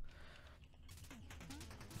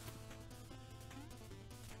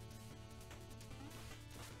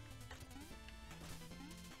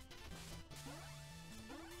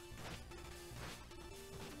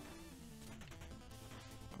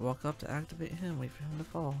 Walk up to activate him, wait for him to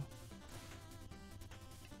fall.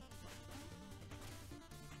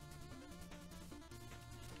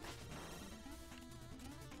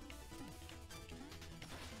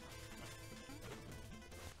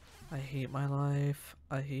 I hate my life.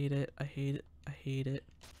 I hate it. I hate it. I hate it.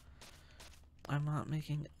 I'm not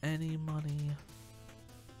making any money.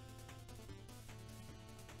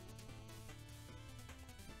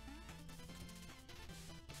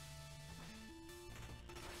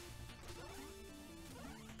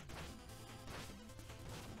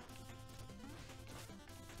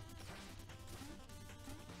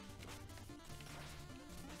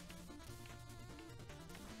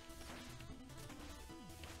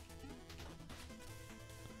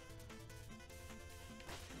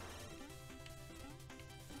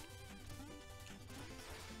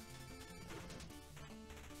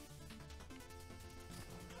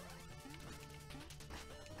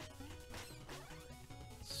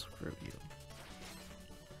 Screw you.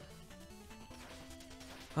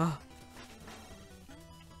 Ah.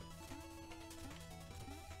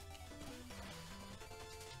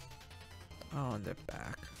 Oh, and they're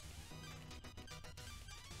back.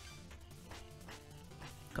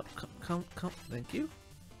 Come, come, come, come. Thank you.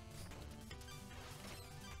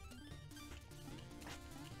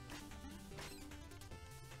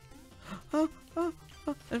 Oh, oh,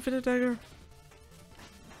 oh, infinite dagger.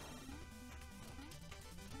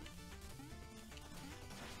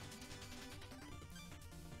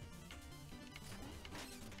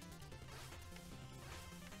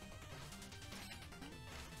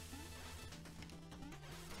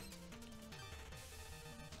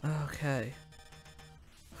 Okay.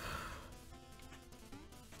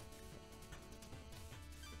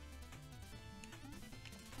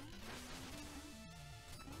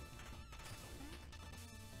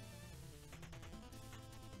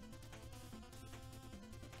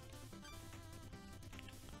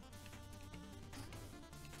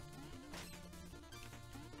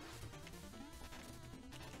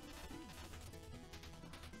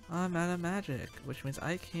 I'm out of magic, which means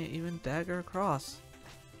I can't even dagger across.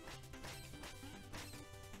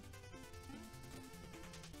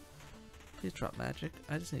 Please drop magic.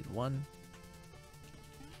 I just need one.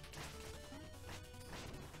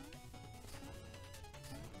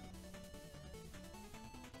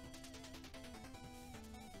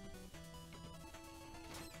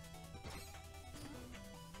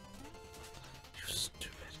 You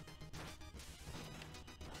stupid.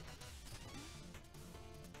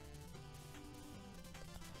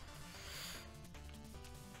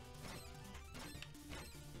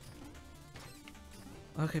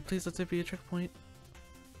 Okay, please let there be a checkpoint.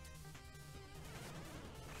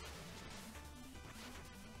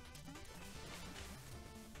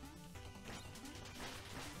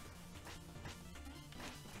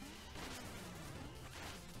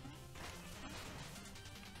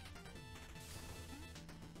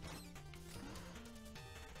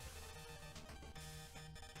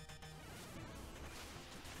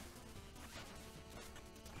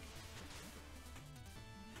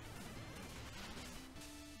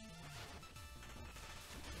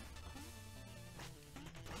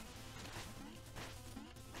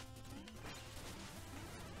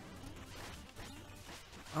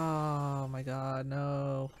 Oh my god,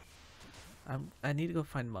 no. I need to go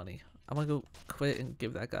find money. I'm gonna go quit and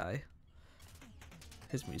give that guy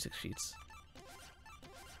his music sheets.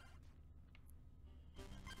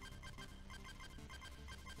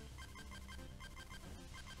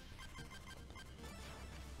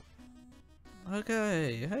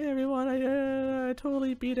 Okay, hey everyone, I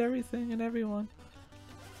totally beat everything and everyone.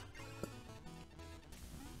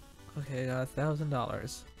 Okay, I got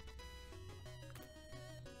 $1,000.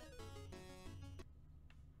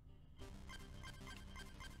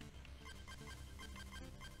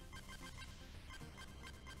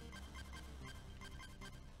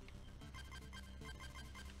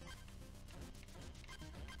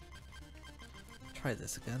 try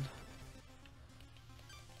this again.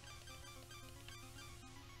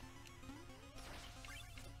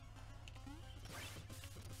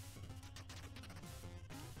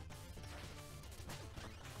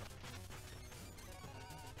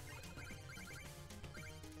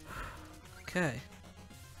 Okay.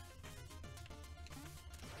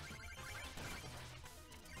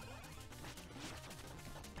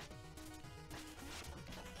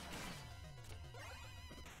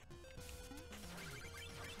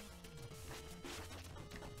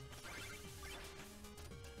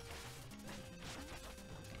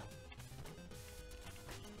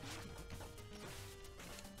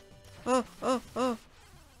 Oh, oh, oh.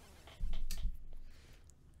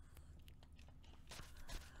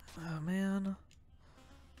 Oh, man.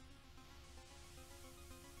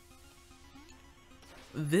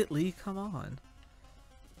 Vitly, come on.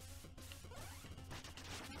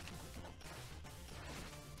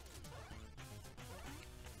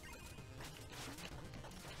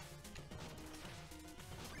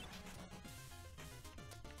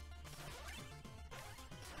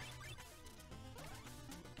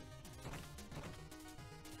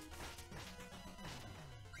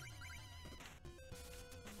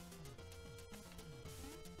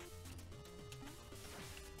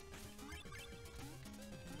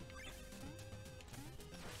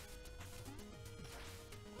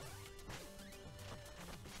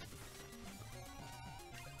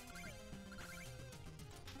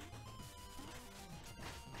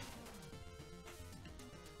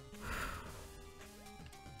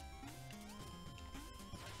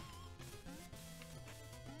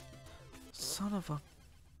 Son of a...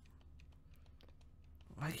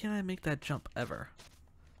 Why can't I make that jump ever?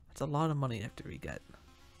 That's a lot of money I have to re-get.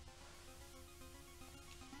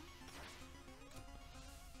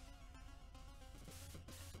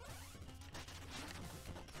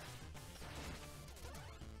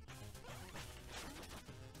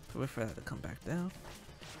 Wait for that to come back down.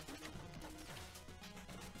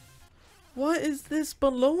 What is this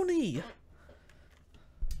baloney?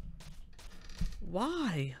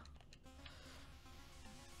 Why?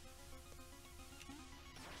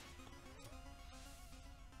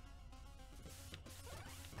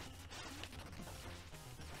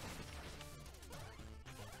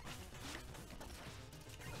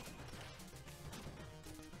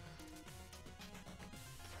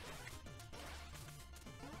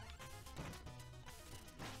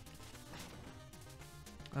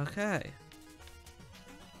 Okay.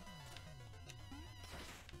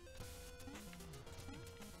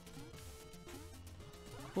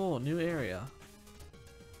 Cool, new area.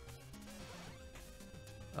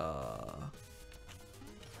 Oh.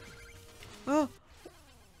 Oh,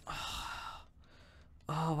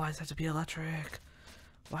 why does it have to be electric?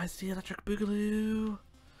 Why is the electric boogaloo?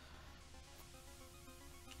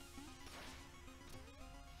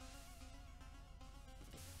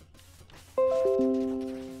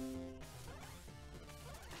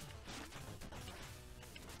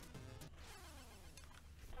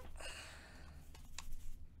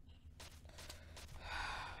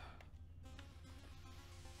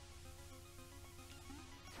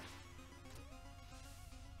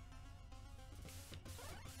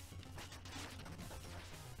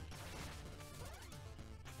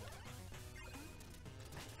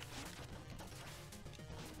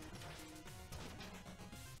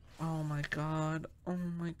 Oh my god. Oh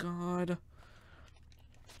my god.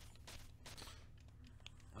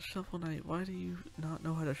 Shovel Knight, why do you not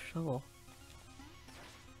know how to shovel?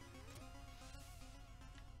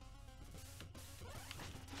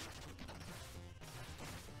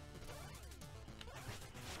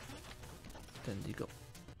 Then you go.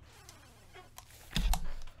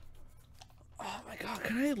 Oh my god,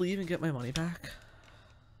 can I leave and get my money back?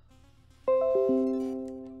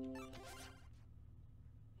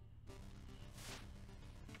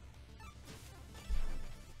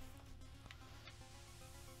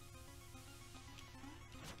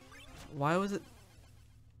 Why was it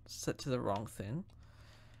set to the wrong thing?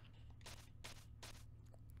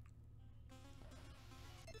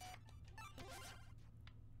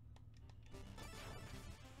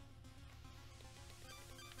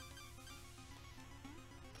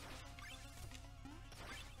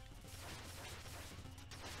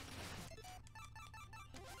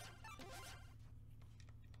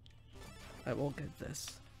 I won't get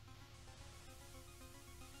this.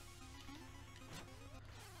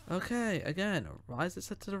 Okay, again, why is it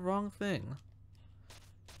set to the wrong thing?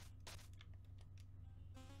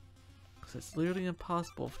 Because it's literally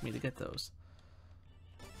impossible for me to get those.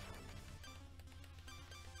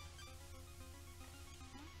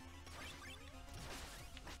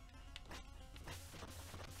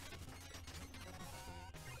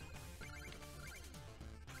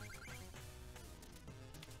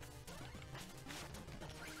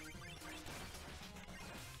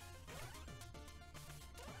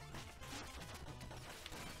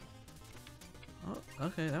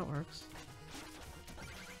 Okay, that works.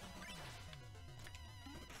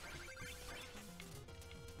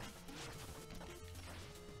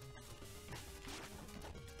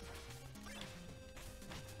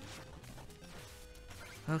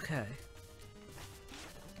 Okay.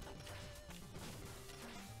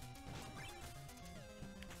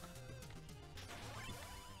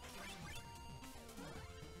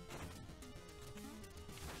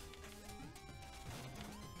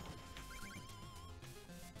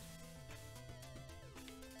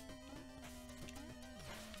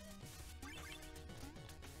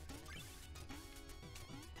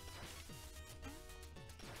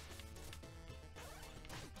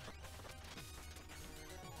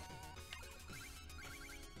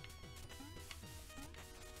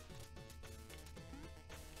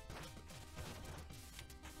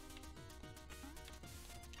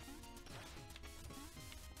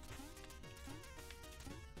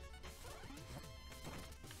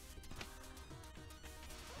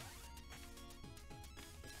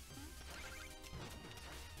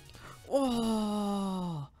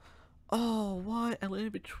 Oh! Oh, what? I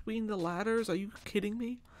landed between the ladders? Are you kidding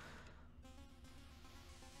me?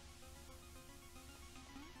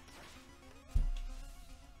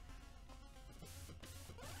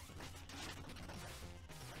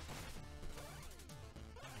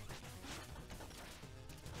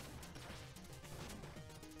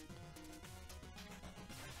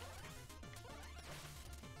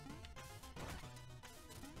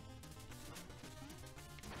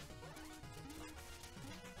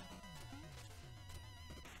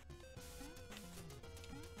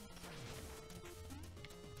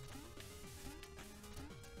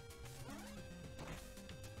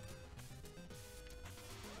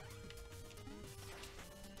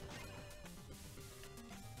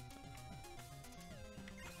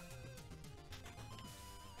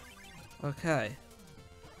 Okay.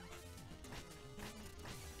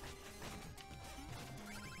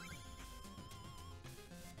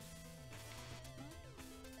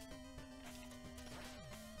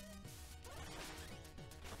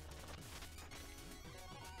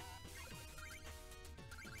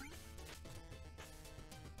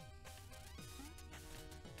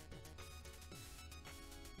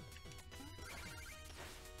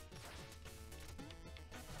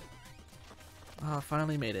 Oh, I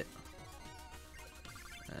finally made it.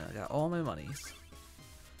 And I got all my monies.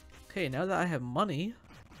 Okay, now that I have money,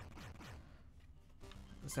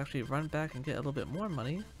 let's actually run back and get a little bit more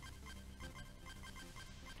money.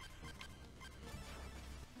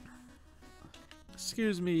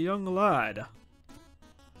 Excuse me, young lad.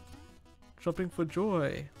 Jumping for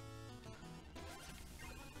joy.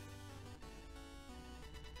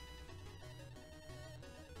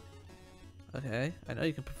 Okay, I know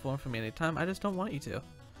you can perform for me anytime, I just don't want you to.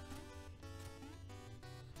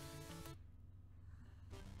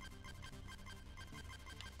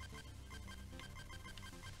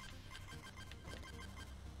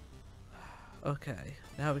 Okay,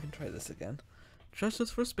 now we can try this again.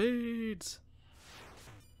 Justice for spades!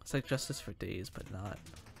 It's like justice for days, but not.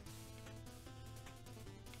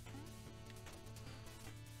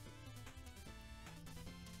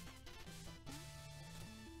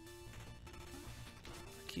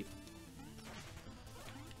 Keep.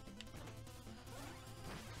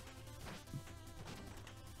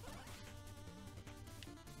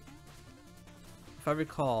 If I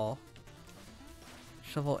recall,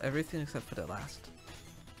 shovel everything except for the last.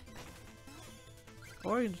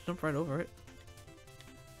 Or you can just jump right over it.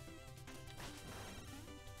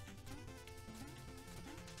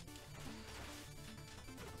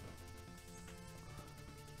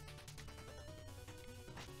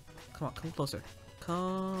 Come on, come closer.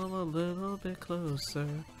 Come a little bit closer.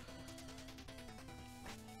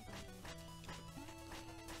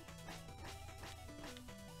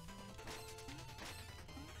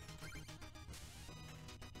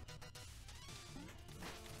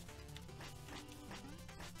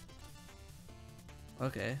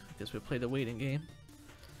 Okay, I guess we play the waiting game.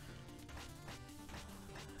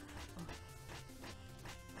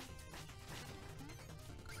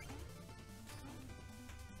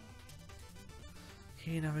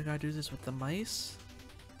 Okay, now we gotta do this with the mice.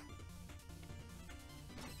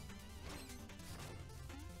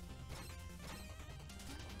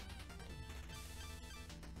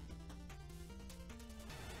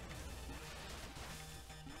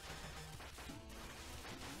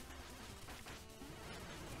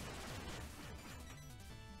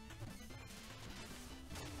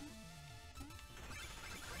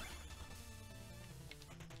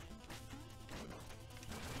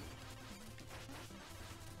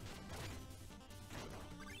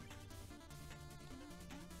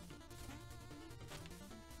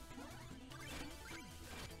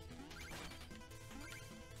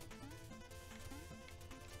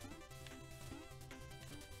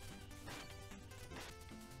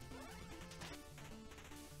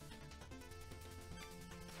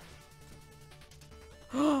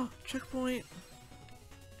 checkpoint.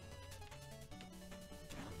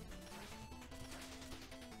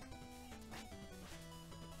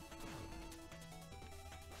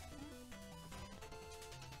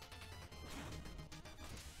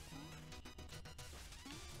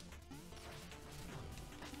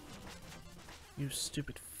 You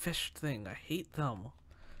stupid fish thing, I hate them.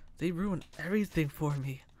 They ruin everything for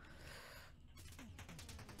me.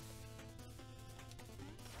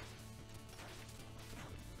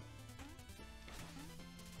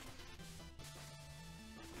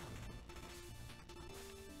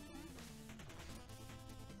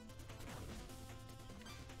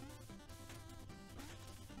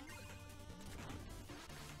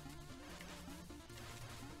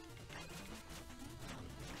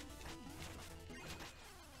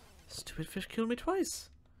 Stupid fish killed me twice.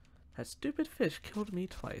 That stupid fish killed me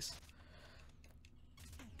twice.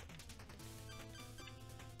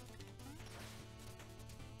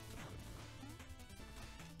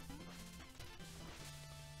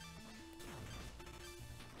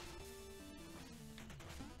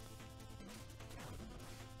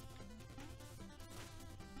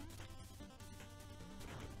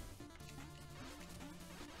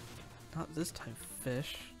 Not this time,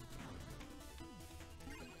 fish.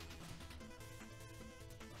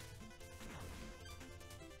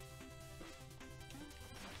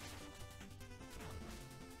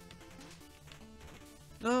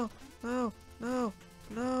 No, no, no,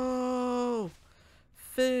 no!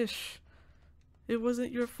 Fish! It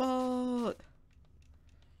wasn't your fault!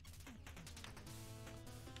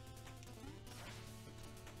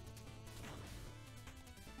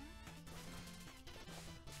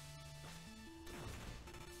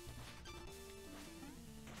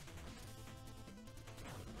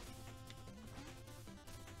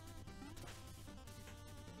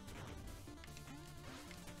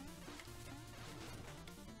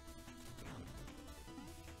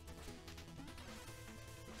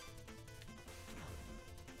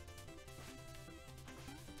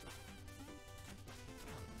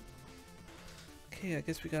 Okay, I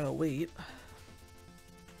guess we gotta wait.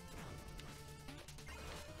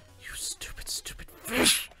 You stupid, stupid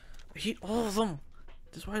fish! I hate all of them!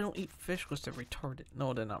 This is why I don't eat fish, because they're retarded.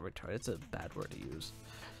 No, they're not retarded. It's a bad word to use.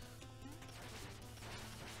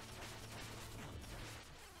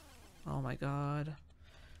 Oh my god.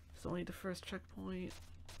 It's only the first checkpoint.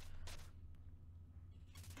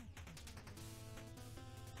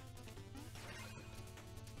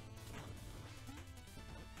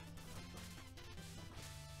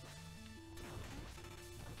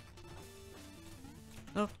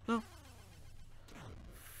 No, no.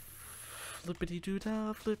 Flippity doo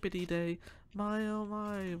dah, flippity day. My oh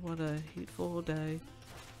my, what a hateful day.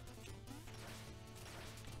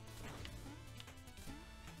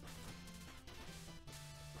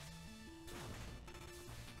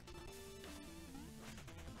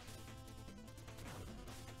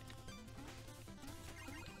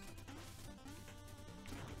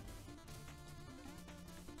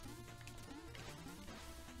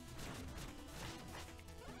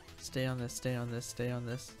 Stay on this, stay on this, stay on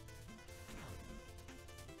this.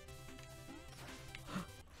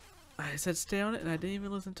 I said stay on it and I didn't even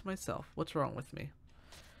listen to myself. What's wrong with me?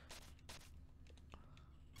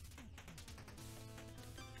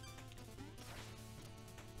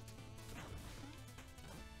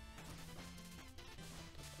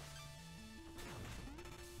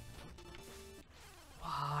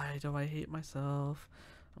 Why do I hate myself?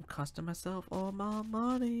 I'm costing myself all my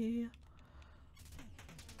money.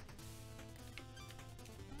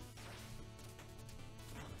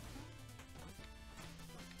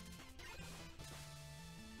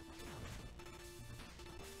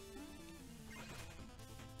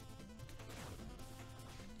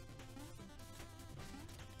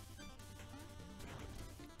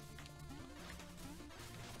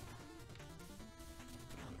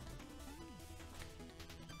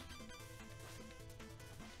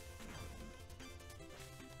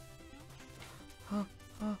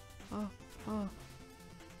 Oh.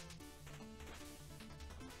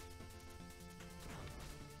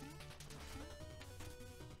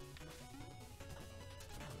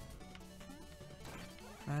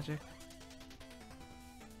 Magic.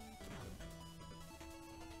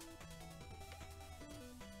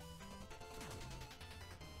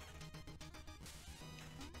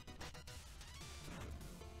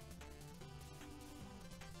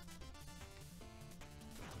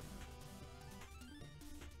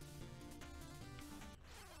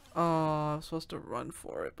 Oh, I was supposed to run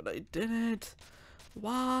for it, but I didn't.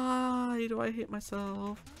 Why do I hate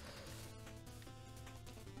myself?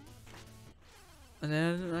 And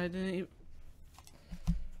then I didn't even...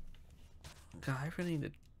 God, I really need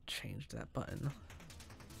to change that button.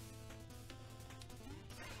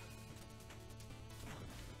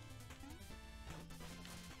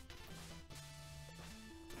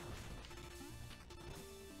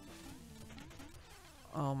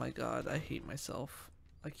 Oh my god, I hate myself.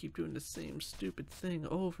 I keep doing the same stupid thing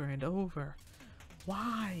over and over.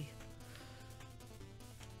 Why?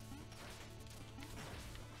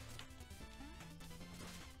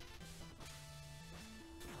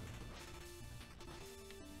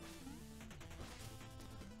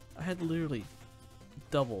 I had literally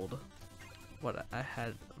doubled what I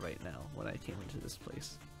had right now when I came into this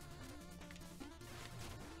place.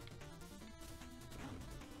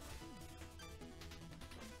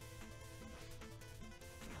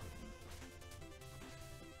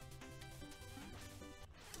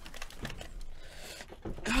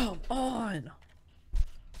 Come on!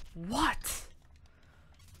 What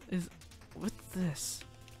is with this?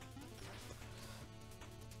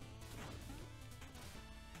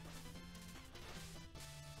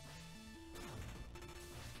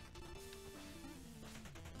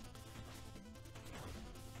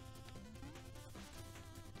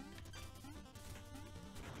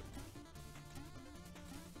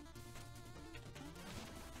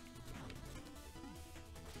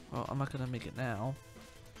 Well, I'm not gonna make it now.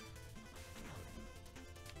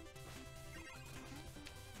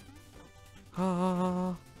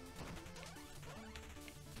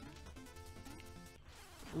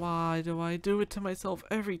 Why do I do it to myself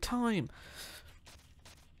every time?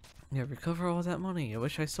 Yeah, recover all that money. I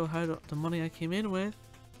wish I still had the money I came in with.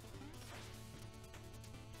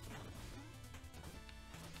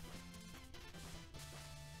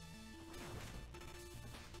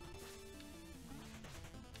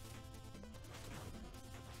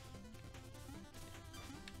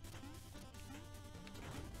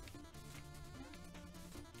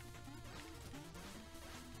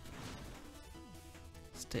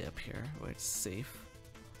 Stay up here where it's safe.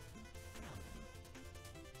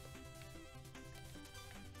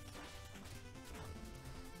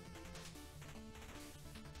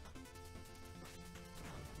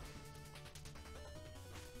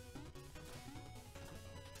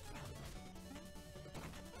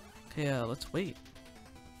 Okay, let's wait.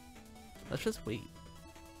 Let's just wait.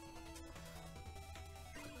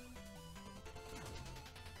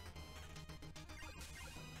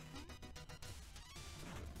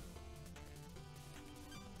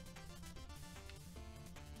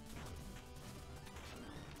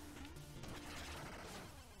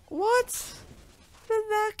 What? How did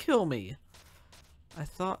that kill me? I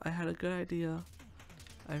thought I had a good idea.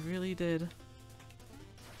 I really did.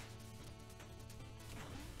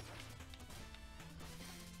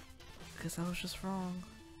 Guess I was just wrong.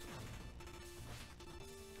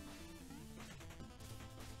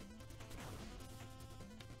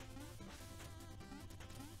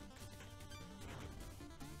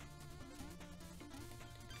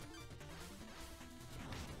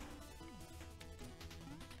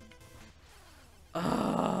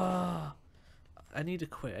 I need to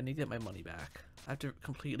quit. I need to get my money back. I have to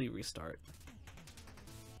completely restart.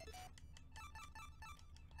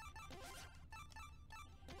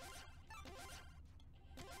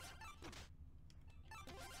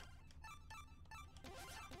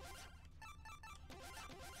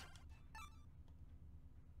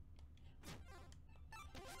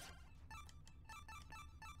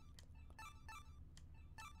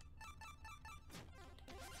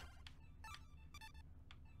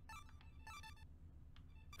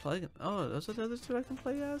 Play. Oh, those are the other two I can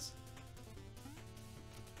play as?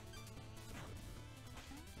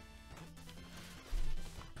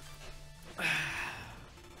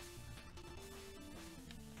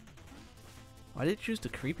 Why did you choose the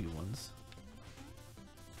creepy ones?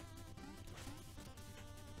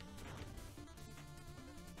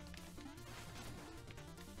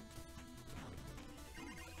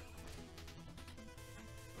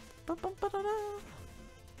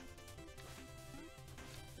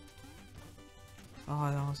 Oh,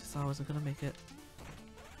 I honestly thought I wasn't gonna make it.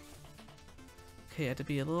 Okay, I had to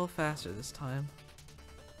be a little faster this time.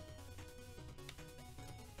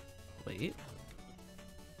 Wait.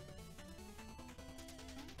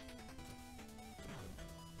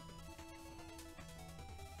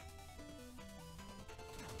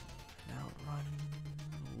 Now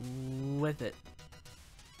run with it.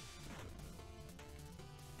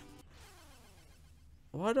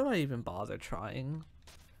 Why do I even bother trying?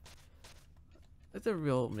 It's a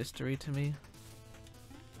real mystery to me.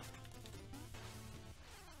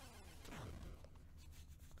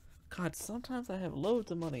 God, sometimes I have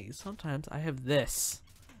loads of money, sometimes I have this.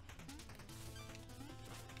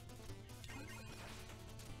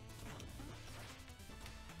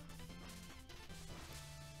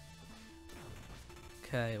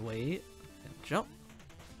 Okay, wait. And jump.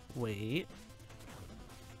 Wait.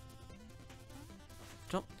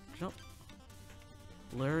 Jump, jump.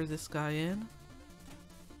 Lure this guy in.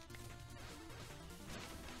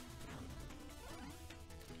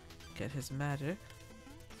 Get his magic.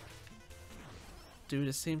 Do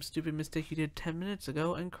the same stupid mistake you did 10 minutes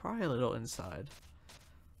ago and cry a little inside.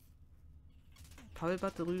 Probably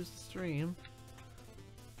about to lose the stream.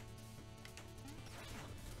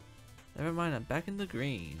 Never mind, I'm back in the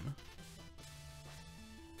green.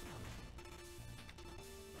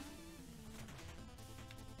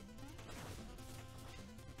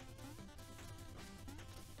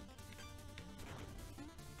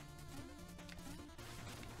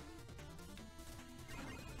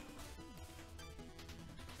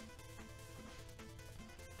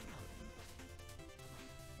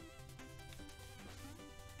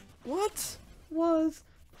 What was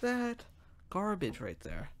that garbage right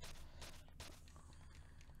there?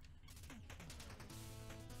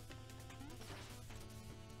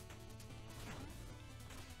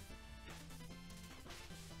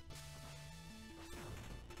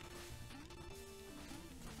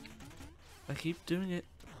 I keep doing it.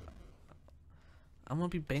 I'm gonna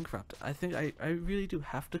be bankrupt. I think I really do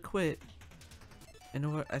have to quit. In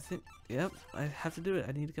order, I think, yep, I have to do it.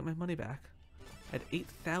 I need to get my money back. I had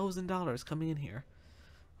 $8,000 coming in here.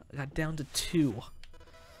 I got down to 2.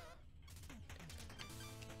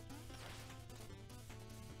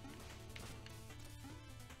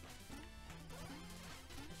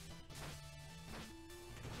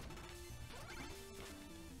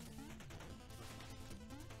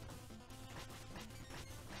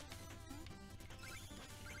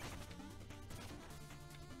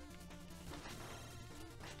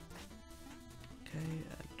 Okay,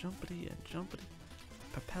 jumpity and jumpity.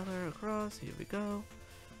 Propeller across, here we go.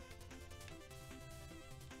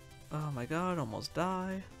 Oh my god, almost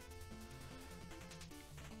die.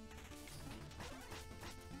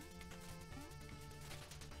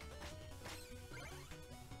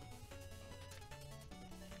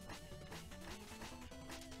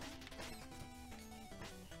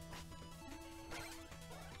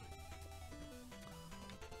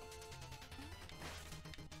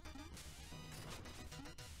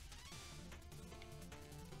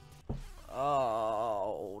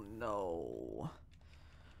 Oh no.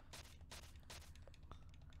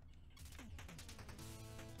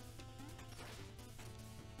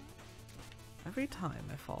 Every time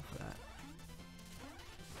I fall for that.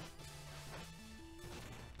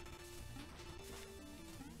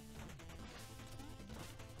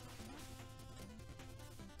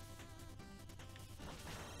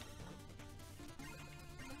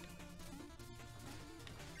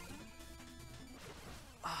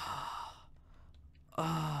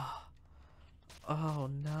 Oh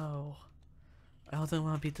no. I don't think I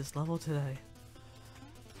want to beat this level today.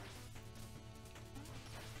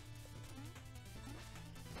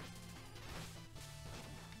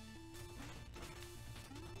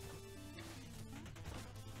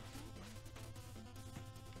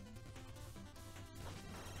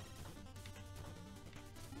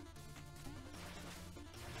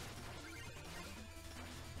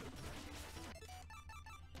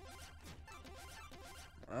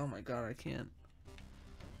 Oh my god, I can't.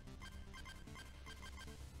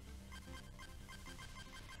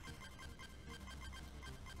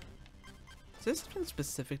 Is there something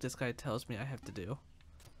specific this guy tells me I have to do?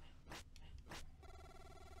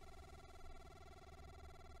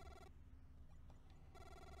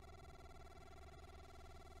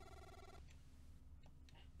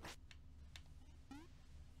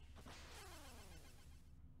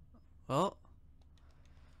 Well,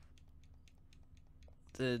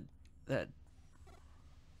 did that...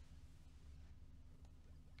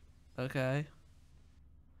 Okay.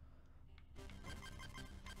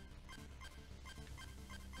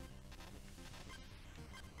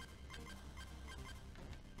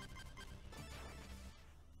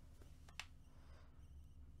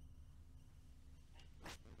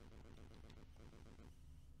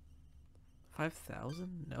 $5,000?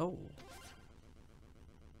 No.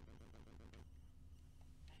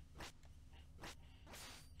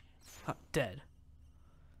 Dead.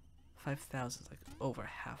 5,000 is like over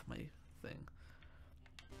half my thing.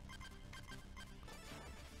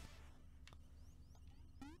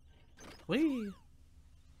 Whee!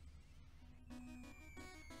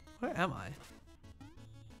 Where am I?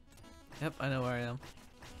 Yep, I know where I am.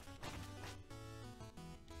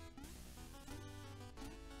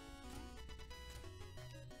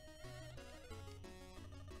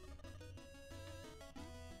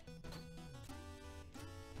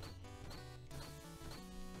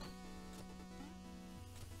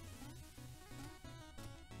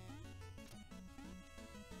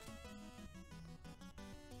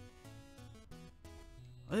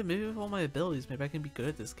 Oh, maybe with all my abilities, maybe I can be good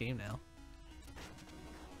at this game now.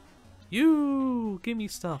 You give me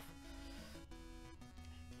stuff.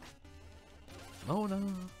 Mona.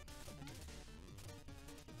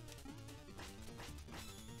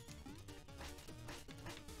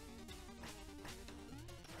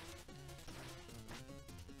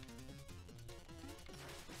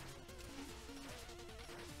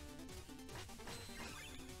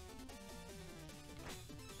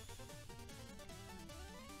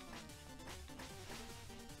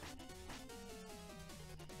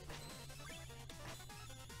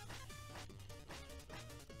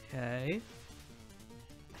 Okay.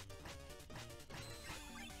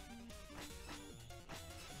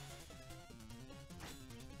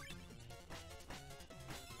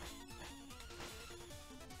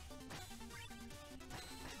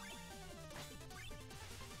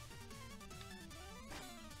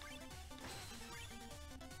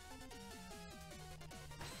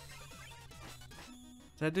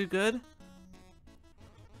 Did I do good?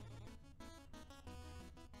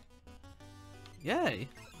 Yay!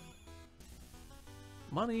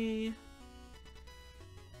 Money!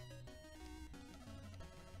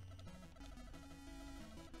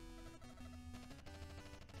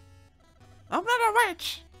 I'm not a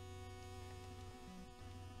witch!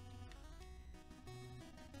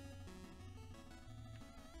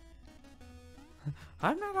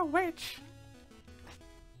 I'm not a witch!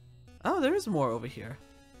 Oh, there is more over here.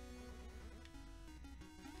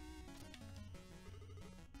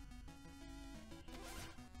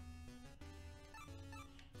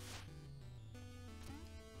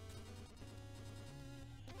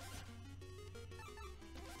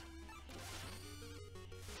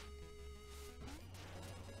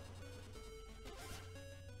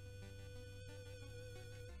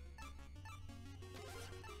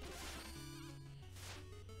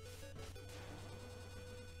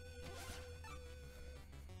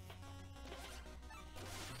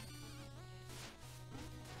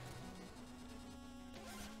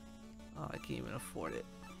 Oh, I can't even afford it.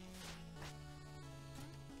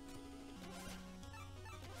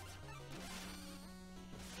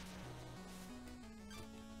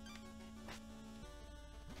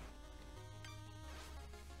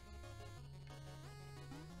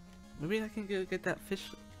 Maybe I can get that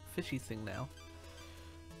fishy thing now.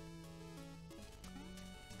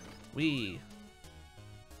 I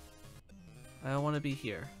don't want to be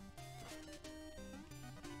here.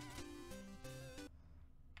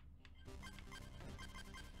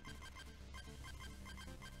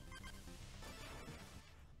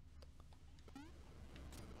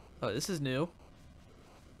 Oh, this is new.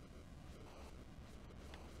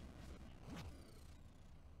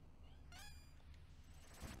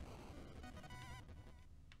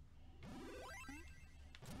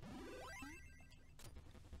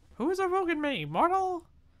 Who is evoking me, mortal?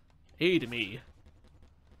 Aid me.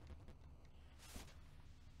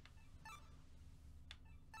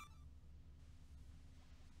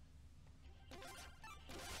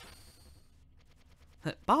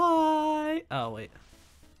 Bye! Oh, wait.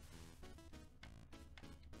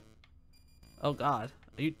 Oh god.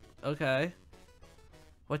 Are you okay?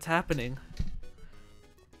 What's happening?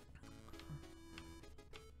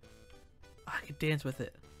 I can dance with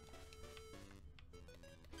it.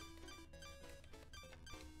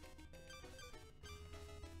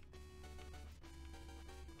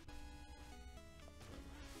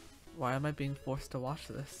 Why am I being forced to watch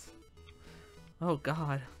this? Oh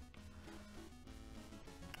god.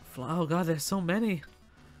 Oh god, there's so many.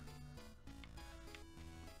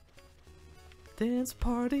 Dance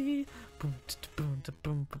party. Boom, boom,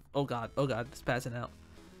 boom, boom. Oh god, it's passing out.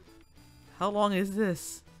 How long is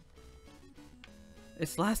this?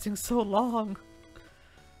 It's lasting so long.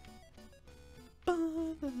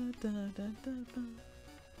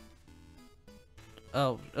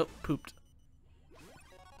 Oh, pooped.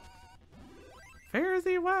 Fare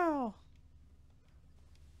thee well.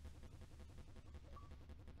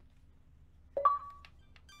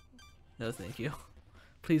 No, thank you.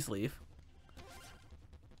 Please leave.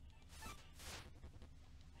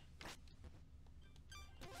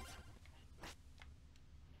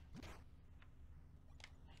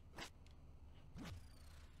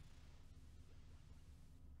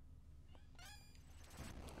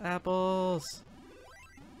 Apples!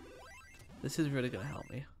 This is really gonna help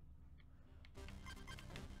me.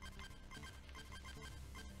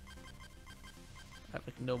 I have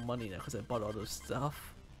like no money now because I bought all those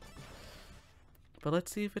stuff. But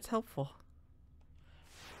let's see if it's helpful.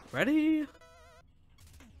 Ready?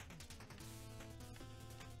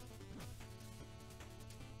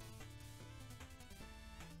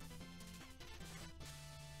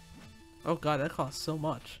 Oh god, that costs so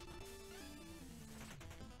much.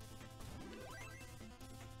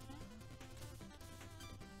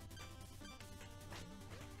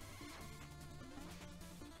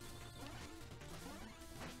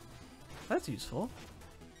 That's useful.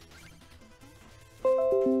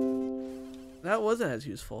 That wasn't as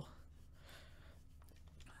useful.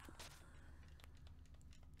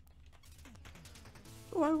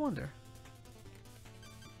 Oh, I wonder.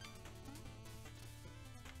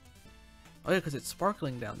 Oh yeah, because it's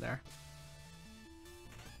sparkling down there.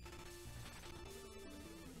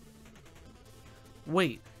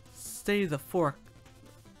 Wait, stay the fork,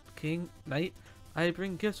 King, Knight. I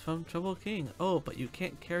bring gifts from Trouble King. Oh, but you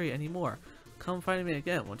can't carry any more. Come find me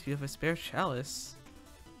again once you have a spare chalice.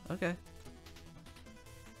 Okay.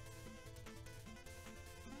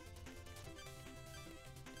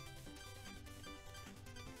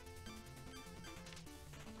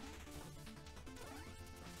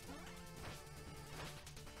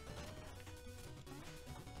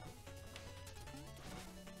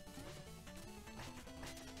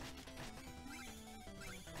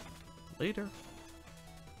 Later.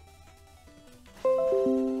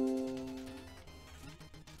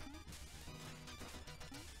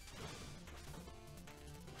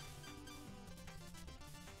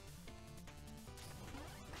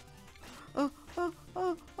 Oh.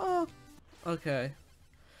 Okay.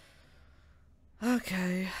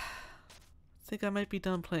 Okay. I think I might be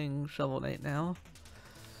done playing Shovel Knight now.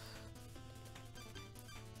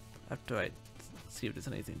 After I see if there's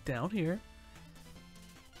anything down here.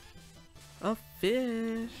 A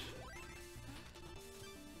fish!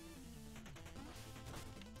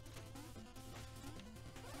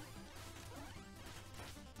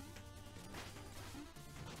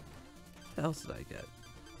 What else did I get?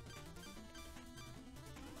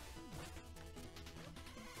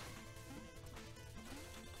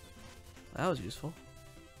 That was useful.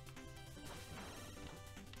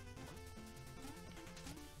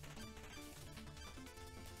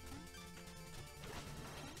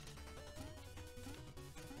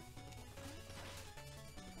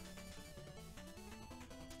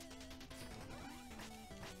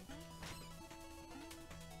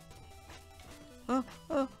 Oh.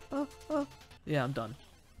 Yeah, I'm done.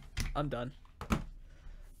 I'm done.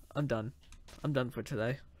 I'm done. I'm done for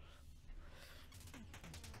today.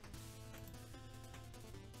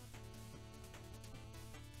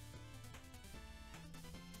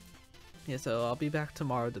 Yeah, so I'll be back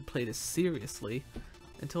tomorrow to play this seriously.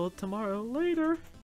 Until tomorrow, later!